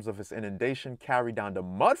times of its inundation carried down the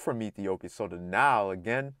mud from Ethiopia, so the Nile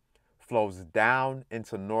again flows down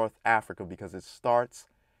into North Africa because it starts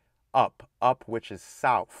up, which is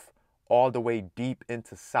south, all the way deep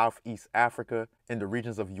into Southeast Africa in the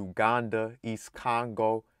regions of Uganda, East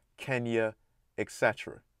Congo, Kenya,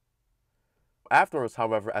 etc. Afterwards,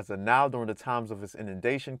 however, as the Nile during the times of its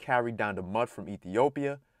inundation carried down the mud from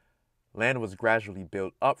Ethiopia, land was gradually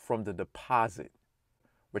built up from the deposit,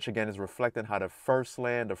 which again is reflecting how the first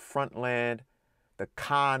land, the front land, the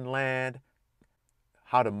Khan land,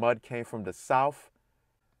 how the mud came from the south.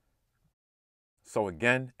 So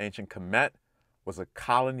again, ancient Kemet was a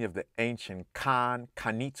colony of the ancient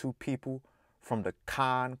Khanitu people from the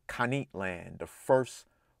Khanit land, the first,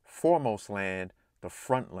 foremost land, the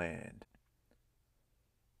front land.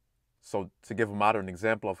 So to give a modern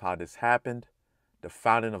example of how this happened, the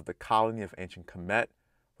founding of the colony of ancient Kemet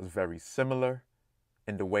was very similar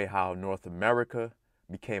in the way how North America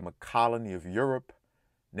became a colony of Europe,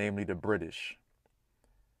 namely the British.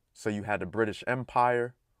 So you had the British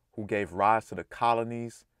Empire, who gave rise to the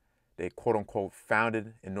colonies they quote-unquote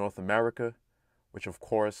founded in North America, which of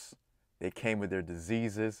course they came with their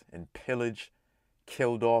diseases and pillaged,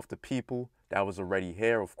 killed off the people that was already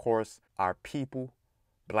here. Of course, our people,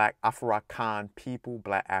 Black Afurakan people,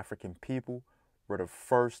 Black African people, were the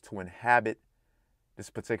first to inhabit this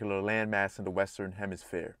particular landmass in the Western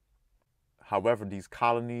Hemisphere. However, these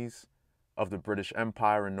colonies of the British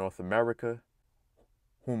Empire in North America,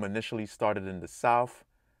 whom initially started in the South,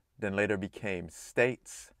 then later became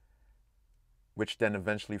states, which then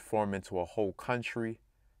eventually formed into a whole country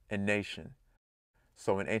and nation.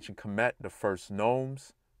 So in ancient Kemet, the first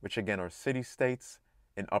nomes, which again are city-states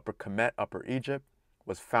in Upper Kemet, Upper Egypt,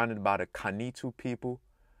 was founded by the Khanitu people,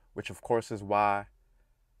 which of course is why,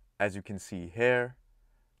 as you can see here,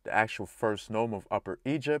 the actual first nome of Upper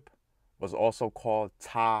Egypt was also called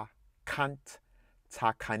Ta-Kant,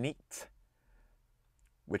 Ta-Khanit,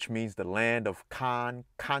 which means the land of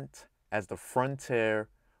Kant, as the frontier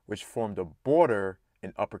which formed a border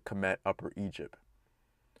in Upper Kemet, Upper Egypt.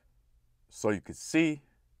 So you could see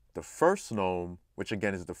the first nome, which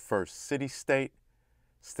again is the first city-state,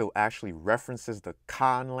 still actually references the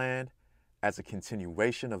Khan land as a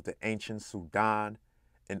continuation of the ancient Sudan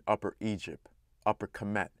in Upper Egypt, Upper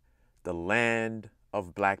Kemet, the land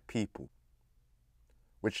of black people,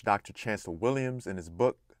 which Dr. Chancellor Williams in his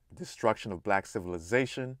book, Destruction of Black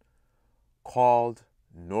Civilization, called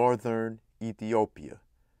Northern Ethiopia,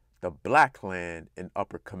 the black land in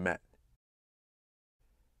Upper Kemet.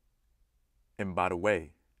 And by the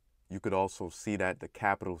way, you could also see that the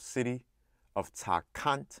capital city of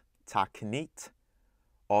Khanit,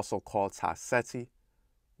 also called Taseti,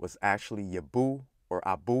 was actually Yabu or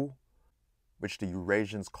Abu, which the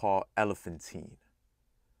Eurasians call Elephantine.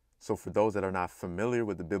 So for those that are not familiar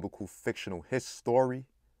with the biblical fictional story,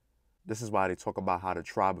 this is why they talk about how the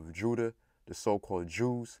tribe of Judah, the so-called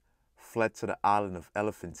Jews, fled to the island of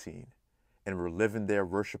Elephantine and were living there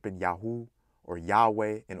worshiping Yahoo or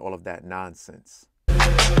Yahweh and all of that nonsense.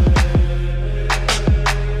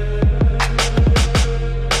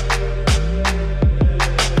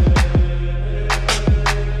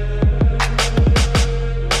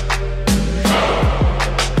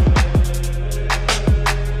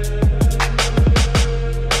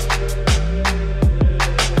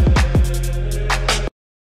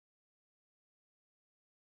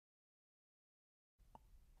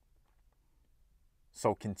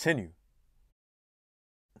 So continue.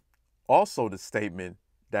 Also the statement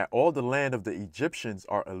that all the land of the Egyptians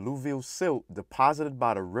are alluvial silt deposited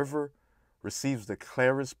by the river receives the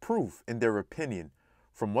clearest proof, in their opinion,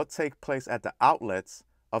 from what takes place at the outlets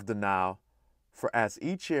of the Nile, for as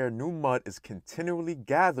each year new mud is continually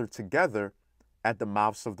gathered together at the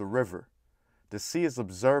mouths of the river, the sea is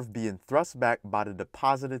observed being thrust back by the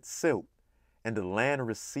deposited silt, and the land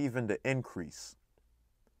receiving the increase.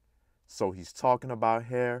 So he's talking about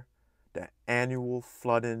here the annual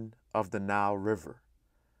flooding of the Nile River.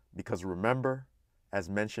 Because remember, as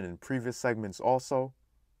mentioned in previous segments also,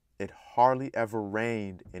 it hardly ever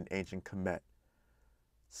rained in ancient Kemet.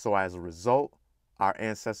 So as a result, our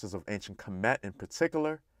ancestors of ancient Kemet in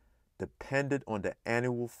particular depended on the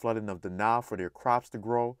annual flooding of the Nile for their crops to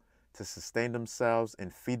grow, to sustain themselves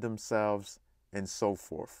and feed themselves, and so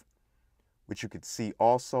forth. Which you could see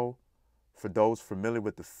also for those familiar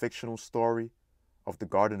with the fictional story of the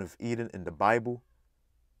Garden of Eden in the Bible,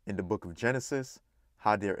 in the book of Genesis,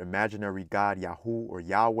 how their imaginary god Yahoo or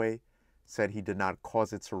Yahweh said he did not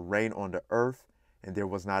cause it to rain on the earth, and there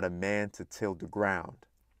was not a man to till the ground.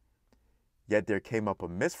 Yet there came up a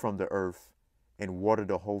mist from the earth and watered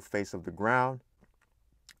the whole face of the ground.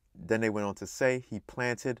 Then they went on to say he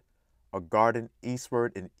planted a garden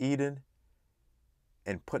eastward in Eden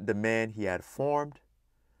and put the man he had formed.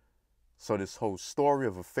 So this whole story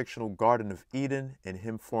of a fictional Garden of Eden and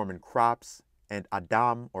him forming crops and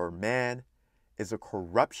Adam or man is a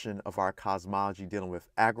corruption of our cosmology dealing with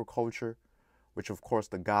agriculture, which of course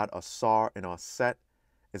the god Ausar and Auset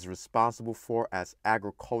is responsible for as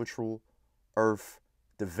agricultural earth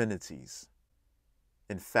divinities.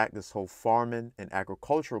 In fact, this whole farming and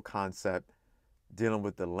agricultural concept dealing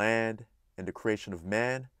with the land and the creation of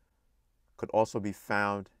man could also be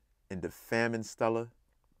found in the famine stela.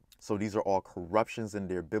 So these are all corruptions in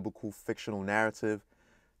their biblical fictional narrative,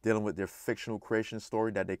 dealing with their fictional creation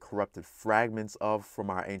story that they corrupted fragments of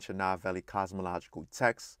from our ancient Nile Valley cosmological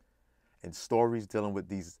texts, and stories dealing with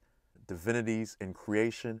these divinities in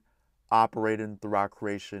creation, operating throughout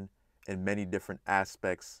creation in many different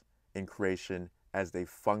aspects in creation as they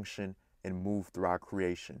function and move throughout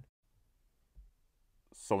creation.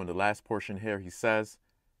 So in the last portion here, he says,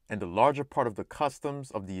 and the larger part of the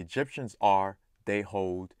customs of the Egyptians are, they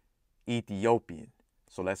hold Ethiopian.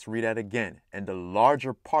 So let's read that again. And the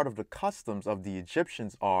larger part of the customs of the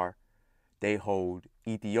Egyptians are, they hold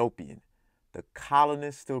Ethiopian. The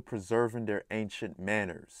colonists still preserving their ancient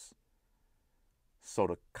manners. So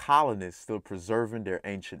the colonists still preserving their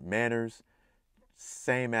ancient manners,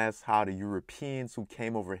 same as how the Europeans who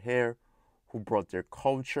came over here, who brought their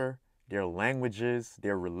culture, their languages,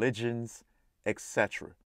 their religions, etc.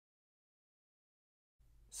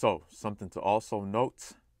 So something to also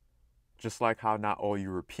note, just like how not all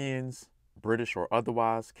Europeans, British or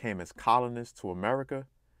otherwise, came as colonists to America,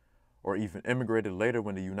 or even immigrated later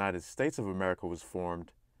when the United States of America was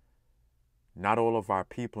formed, not all of our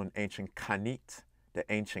people in ancient Khanit, the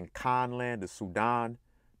ancient Khan land, the Sudan,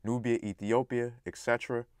 Nubia, Ethiopia,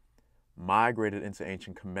 etc., migrated into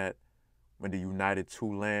ancient Kemet when the united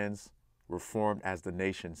two lands were formed as the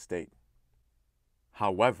nation state.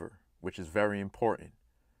 However, which is very important,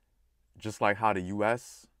 just like how the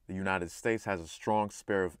U.S., the United States, has a strong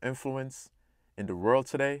sphere of influence in the world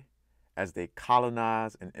today, as they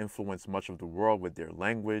colonize and influence much of the world with their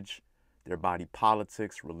language, their body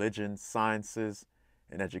politics, religion, sciences,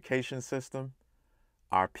 and education system,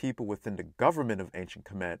 our people within the government of ancient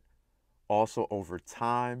Kemet also over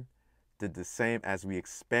time did the same as we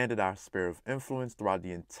expanded our sphere of influence throughout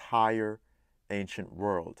the entire ancient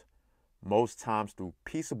world, most times through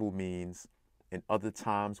peaceable means and other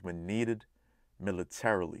times when needed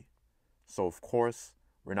militarily. So of course,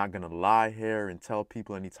 we're not going to lie here and tell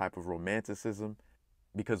people any type of romanticism,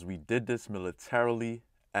 because we did this militarily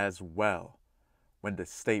as well when the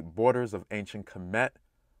state borders of ancient Kemet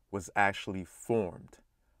was actually formed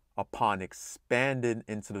upon expanding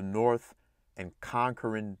into the north and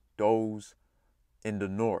conquering those in the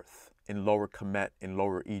north, in Lower Kemet, in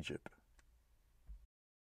Lower Egypt.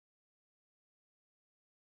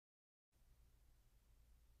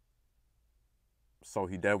 So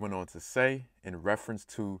he then went on to say, in reference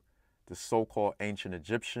to the so-called ancient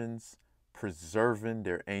Egyptians preserving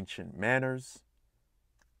their ancient manners,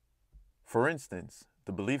 for instance,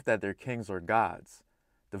 the belief that their kings are gods,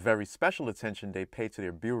 the very special attention they pay to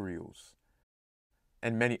their burials,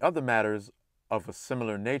 and many other matters of a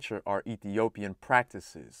similar nature are Ethiopian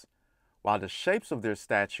practices, while the shapes of their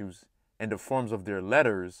statues and the forms of their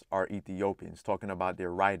letters are Ethiopians, talking about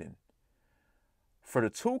their writing. For the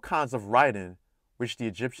two kinds of writing which the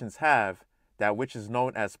Egyptians have, that which is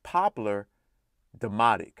known as popular,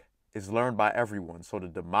 Demotic, is learned by everyone. So the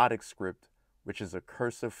Demotic script, which is a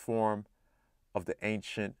cursive form of the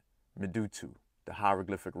ancient Medutu, the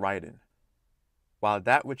hieroglyphic writing, while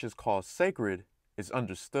that which is called sacred is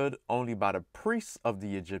understood only by the priests of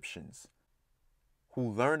the Egyptians,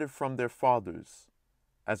 who learned it from their fathers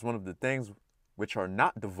as one of the things which are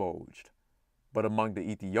not divulged. But among the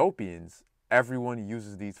Ethiopians, everyone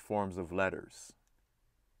uses these forms of letters.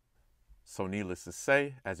 So needless to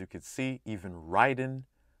say, as you can see, even writing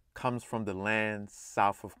comes from the land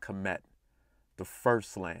south of Kemet, the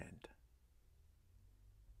first land.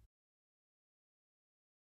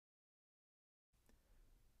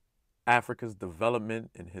 Africa's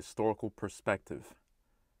development in historical perspective.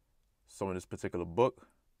 So in this particular book,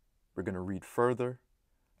 we're going to read further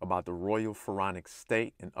about the royal pharaonic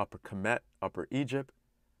state in Upper Kemet, Upper Egypt,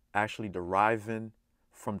 actually deriving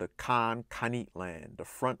from the Khanit land, the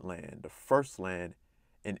front land, the first land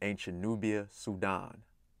in ancient Nubia, Sudan.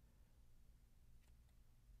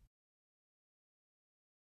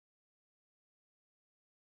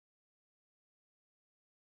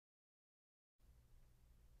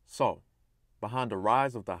 So, behind the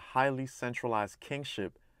rise of the highly centralized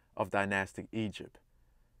kingship of dynastic Egypt.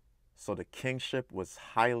 So the kingship was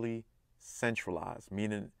highly centralized,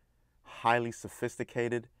 meaning highly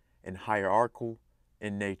sophisticated and hierarchical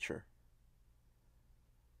in nature.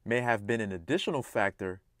 May have been an additional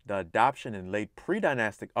factor the adoption in late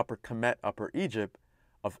pre-dynastic Upper Kemet, Upper Egypt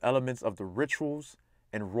of elements of the rituals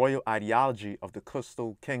and royal ideology of the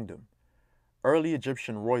Coastal Kingdom. Early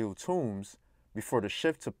Egyptian royal tombs, before the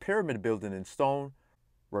shift to pyramid building in stone,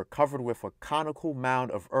 were covered with a conical mound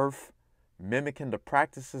of earth, mimicking the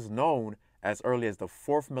practices known as early as the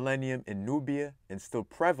 4th millennium in Nubia and still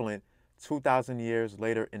prevalent 2,000 years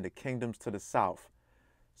later in the kingdoms to the south.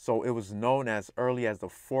 So it was known as early as the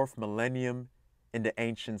 4th millennium in the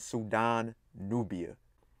ancient Sudan, Nubia.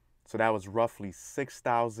 So that was roughly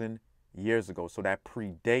 6,000 years ago. So that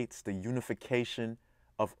predates the unification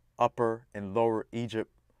of Upper and Lower Egypt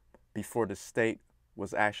before the state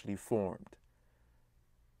was actually formed.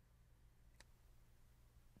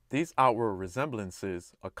 These outward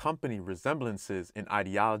resemblances accompany resemblances in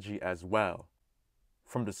ideology as well.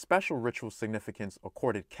 From the special ritual significance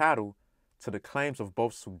accorded cattle to the claims of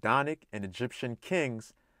both Sudanic and Egyptian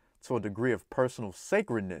kings to a degree of personal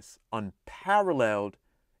sacredness unparalleled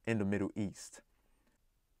in the Middle East.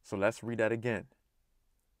 So let's read that again.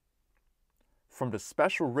 From the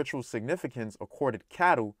special ritual significance accorded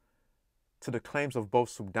cattle to the claims of both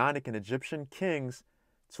Sudanic and Egyptian kings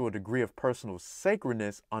to a degree of personal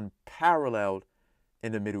sacredness unparalleled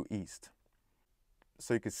in the Middle East.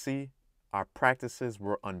 So you can see our practices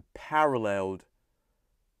were unparalleled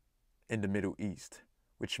in the Middle East,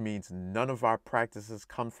 which means none of our practices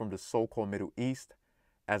come from the so-called Middle East,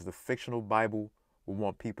 as the fictional Bible will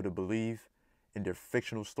want people to believe in their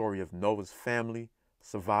fictional story of Noah's family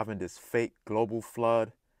surviving this fake global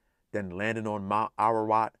flood, then landing on Mount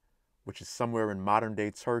Ararat, which is somewhere in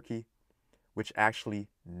modern-day Turkey, which actually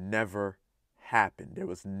never happened. There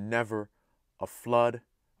was never a flood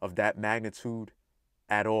of that magnitude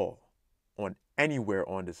at all on anywhere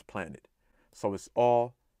on this planet. So it's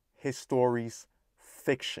all his story's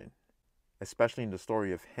fiction, especially in the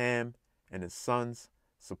story of Ham and his sons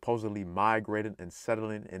supposedly migrating and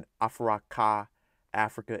settling in Afurakan,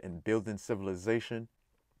 Africa, and building civilization,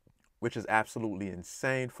 which is absolutely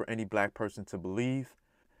insane for any black person to believe,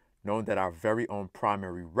 knowing that our very own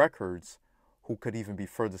primary records, who could even be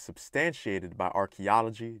further substantiated by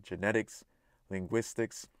archaeology, genetics,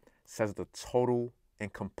 linguistics, says the total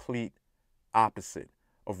and complete opposite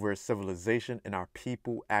of where civilization and our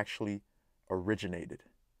people actually originated.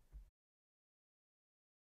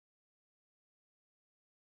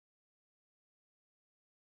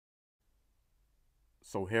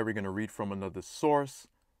 So here we're going to read from another source,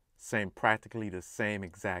 saying practically the same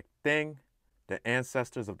exact thing. The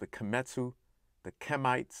ancestors of the Kemetu, the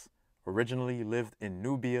Kemites, originally lived in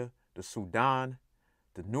Nubia, the Sudan.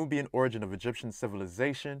 The Nubian origin of Egyptian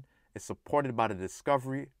civilization is supported by the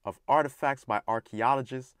discovery of artifacts by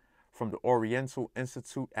archaeologists from the Oriental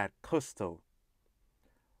Institute at Custal.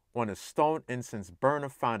 On a stone incense burner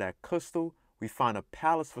found at Custal, we find a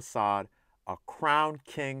palace facade, a crowned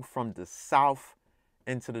king from the south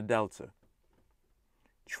into the delta.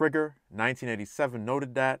 Trigger, 1987,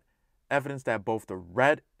 noted that evidence that both the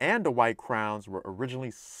red and the white crowns were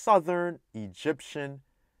originally southern Egyptian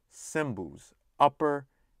symbols, Upper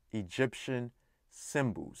Egyptian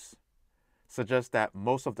symbols, suggests that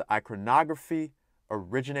most of the iconography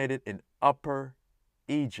originated in Upper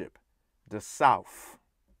Egypt, the south.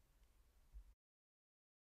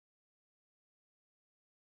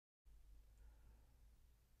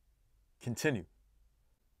 Continue.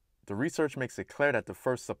 The research makes it clear that the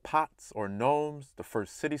first sapats or nomes, the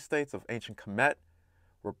first city-states of ancient Kemet,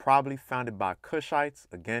 were probably founded by Cushites.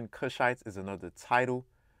 Again, Cushites is another title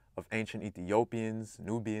of ancient Ethiopians,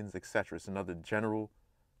 Nubians, etc. It's another general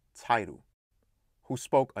title. Who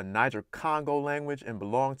spoke a Niger-Congo language and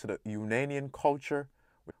belonged to the Unanian culture,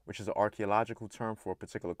 which is an archaeological term for a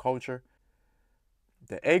particular culture.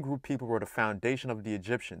 The A group people were the foundation of the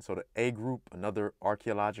Egyptians. So the A group, another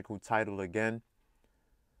archaeological title again.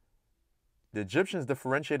 The Egyptians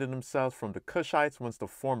differentiated themselves from the Cushites once the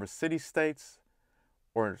former city-states,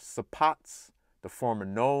 or sapats, the former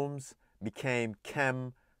nomes, became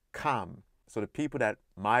Kam. So the people that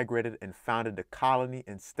migrated and founded the colony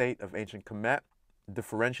and state of ancient Kemet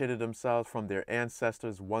differentiated themselves from their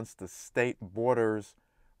ancestors once the state borders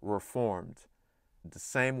were formed. The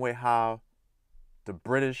same way how the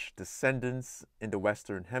British descendants in the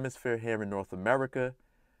Western Hemisphere here in North America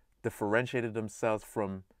differentiated themselves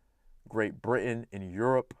from Great Britain in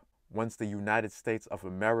Europe once the United States of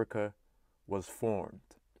America was formed.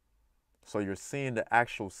 So you're seeing the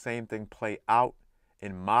actual same thing play out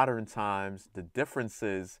in modern times. The difference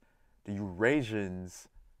is the Eurasians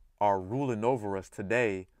are ruling over us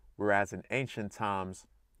today, whereas in ancient times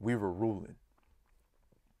we were ruling.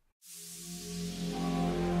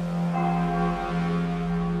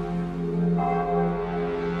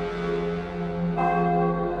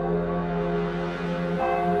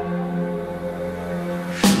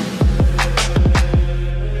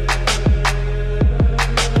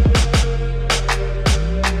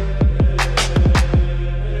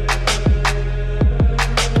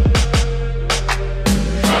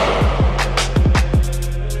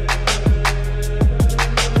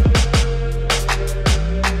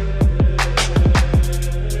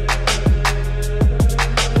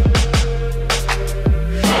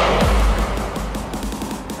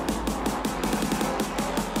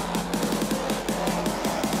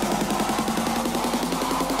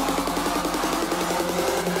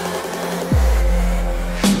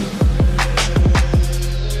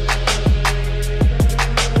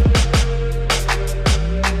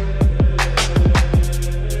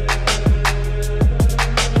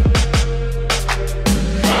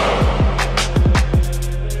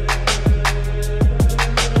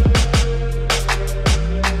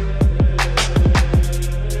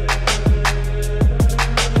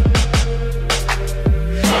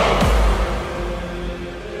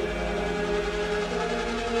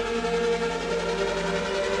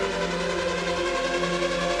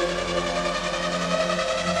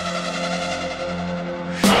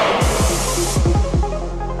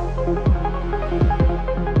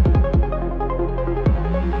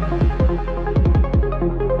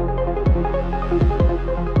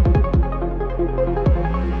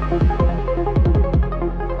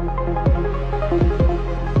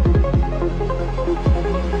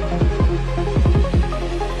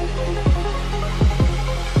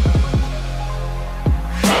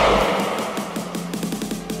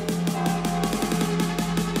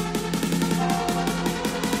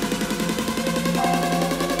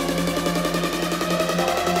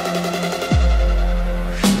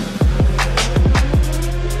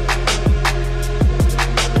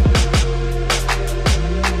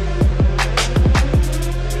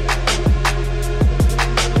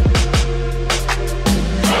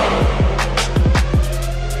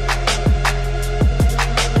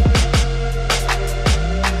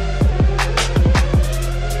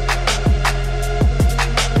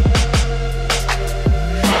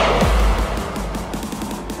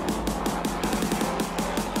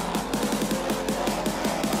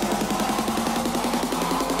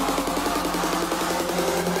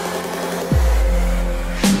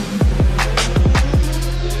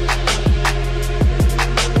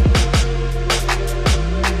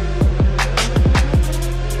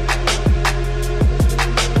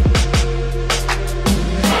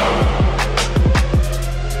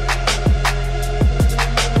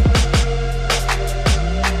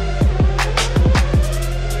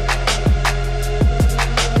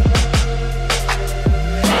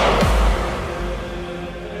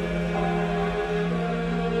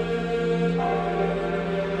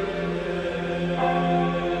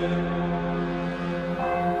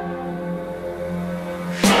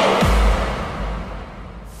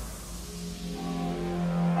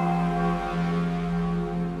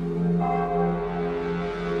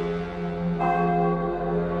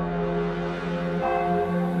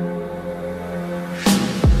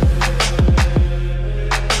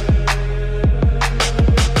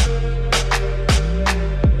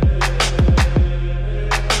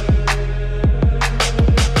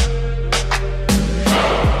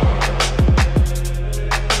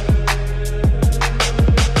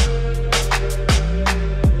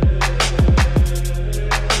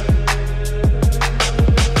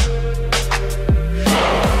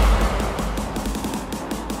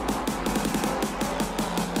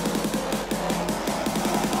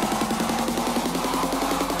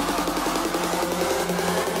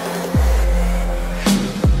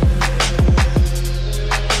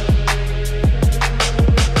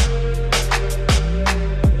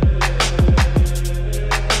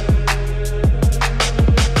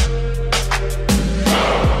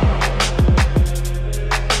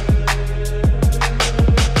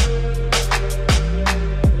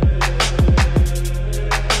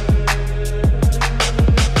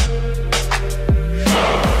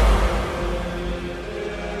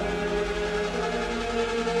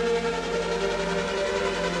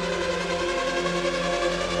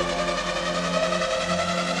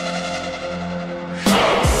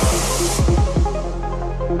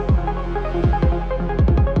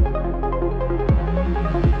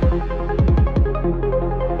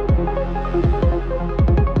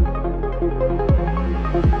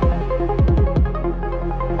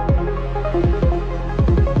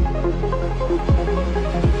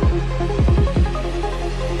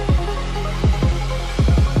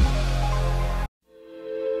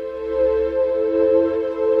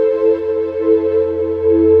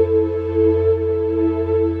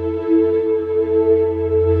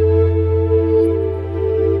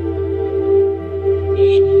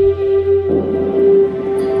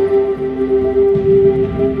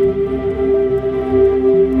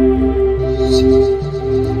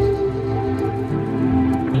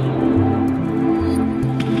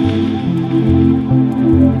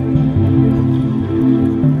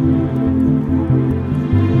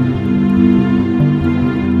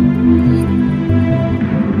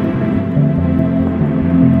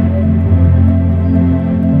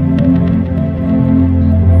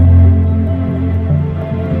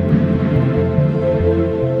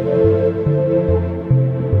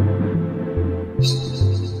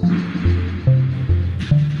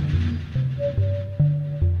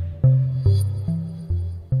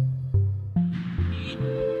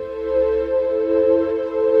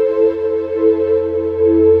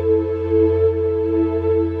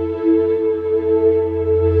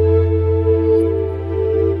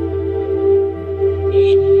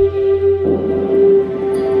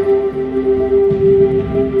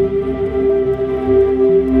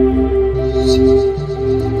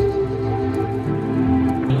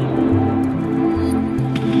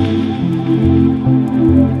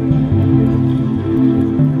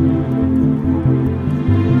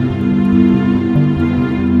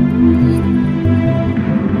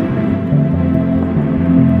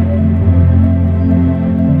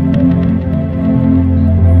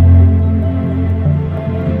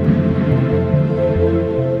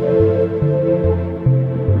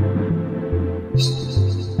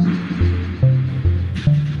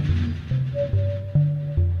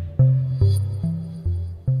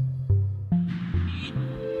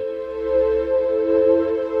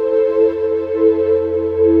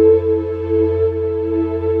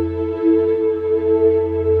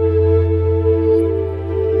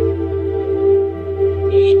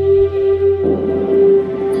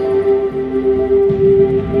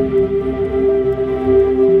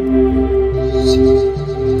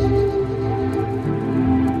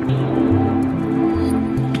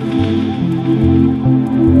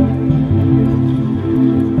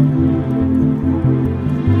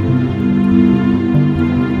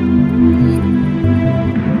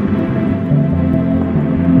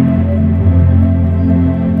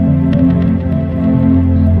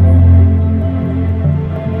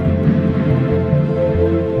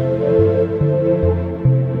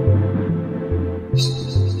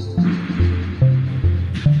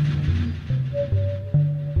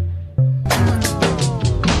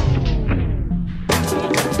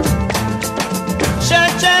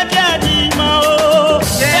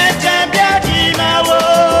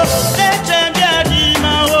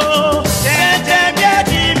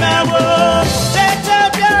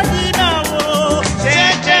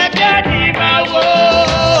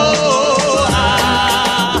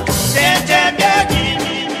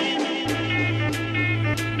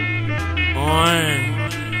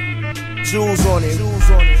 jewels on it.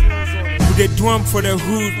 We dey do 'em for the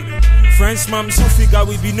hood. Friends, mom, so figure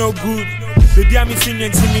we be no good. The day I'm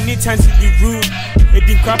feeling many times to be rude. A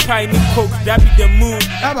dink pie, me coke, that be the mood.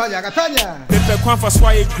 The Pequan for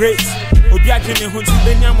sway great. Obiakin and Hunty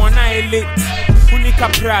Benya Mona late. Unica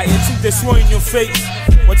pry, you think they swore in your face.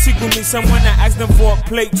 What's it going to someone that ask them for a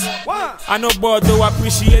plate? I know, boy, though I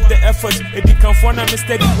appreciate the effort. If you can find a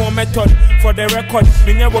mistake, one method for the record.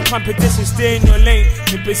 Me never competition, stay in your lane.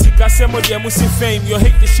 The basic assembly, the music fame. Your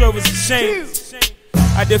hate the show is a shame.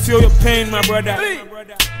 I dey feel your pain, my brother.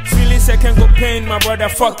 Feelings I can go pain, my brother.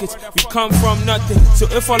 Fuck it, we come from nothing. So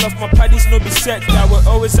if all of my parties no be set, that we're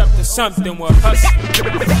always up to something. We're hustling.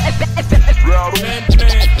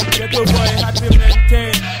 Maintain, get your boy happy,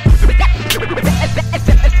 maintain.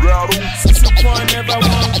 Super never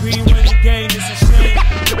won green when you gain, it's a shame.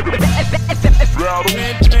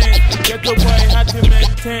 Maintain, get your boy happy,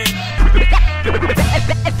 maintain.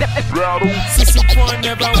 Super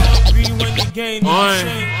never won green when you gain, it's a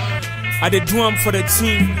shame. I dey do 'em for the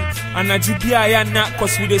team. And I do be I not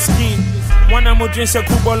cause we the scheme. One I'm a drink a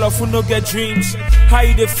cool ball of who no get dreams. How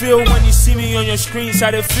you dey feel when you see me on your screens?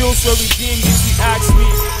 I dey feel so redeemed if you ask me.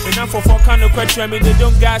 Enough for kind of question, I mean they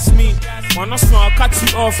don't gas me. Man, no small, I'll cut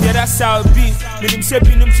you off, yeah that's how it be. Meaning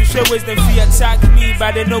shaping them to show ways them fee attack me.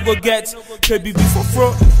 But they no go get, baby before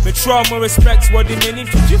fro. Me try more respect what they meaning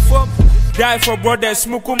to you for. Die for brothers,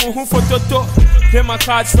 smoke who for toto. Play my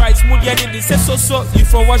cards right, smooth yeah, they say so.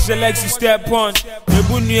 If I watch the legs you step on. The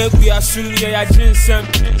bunny we assume yeah ginseng.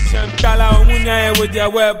 Tala omunya with their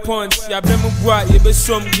weapons. Ya be mu bua, ye be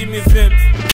some give me them.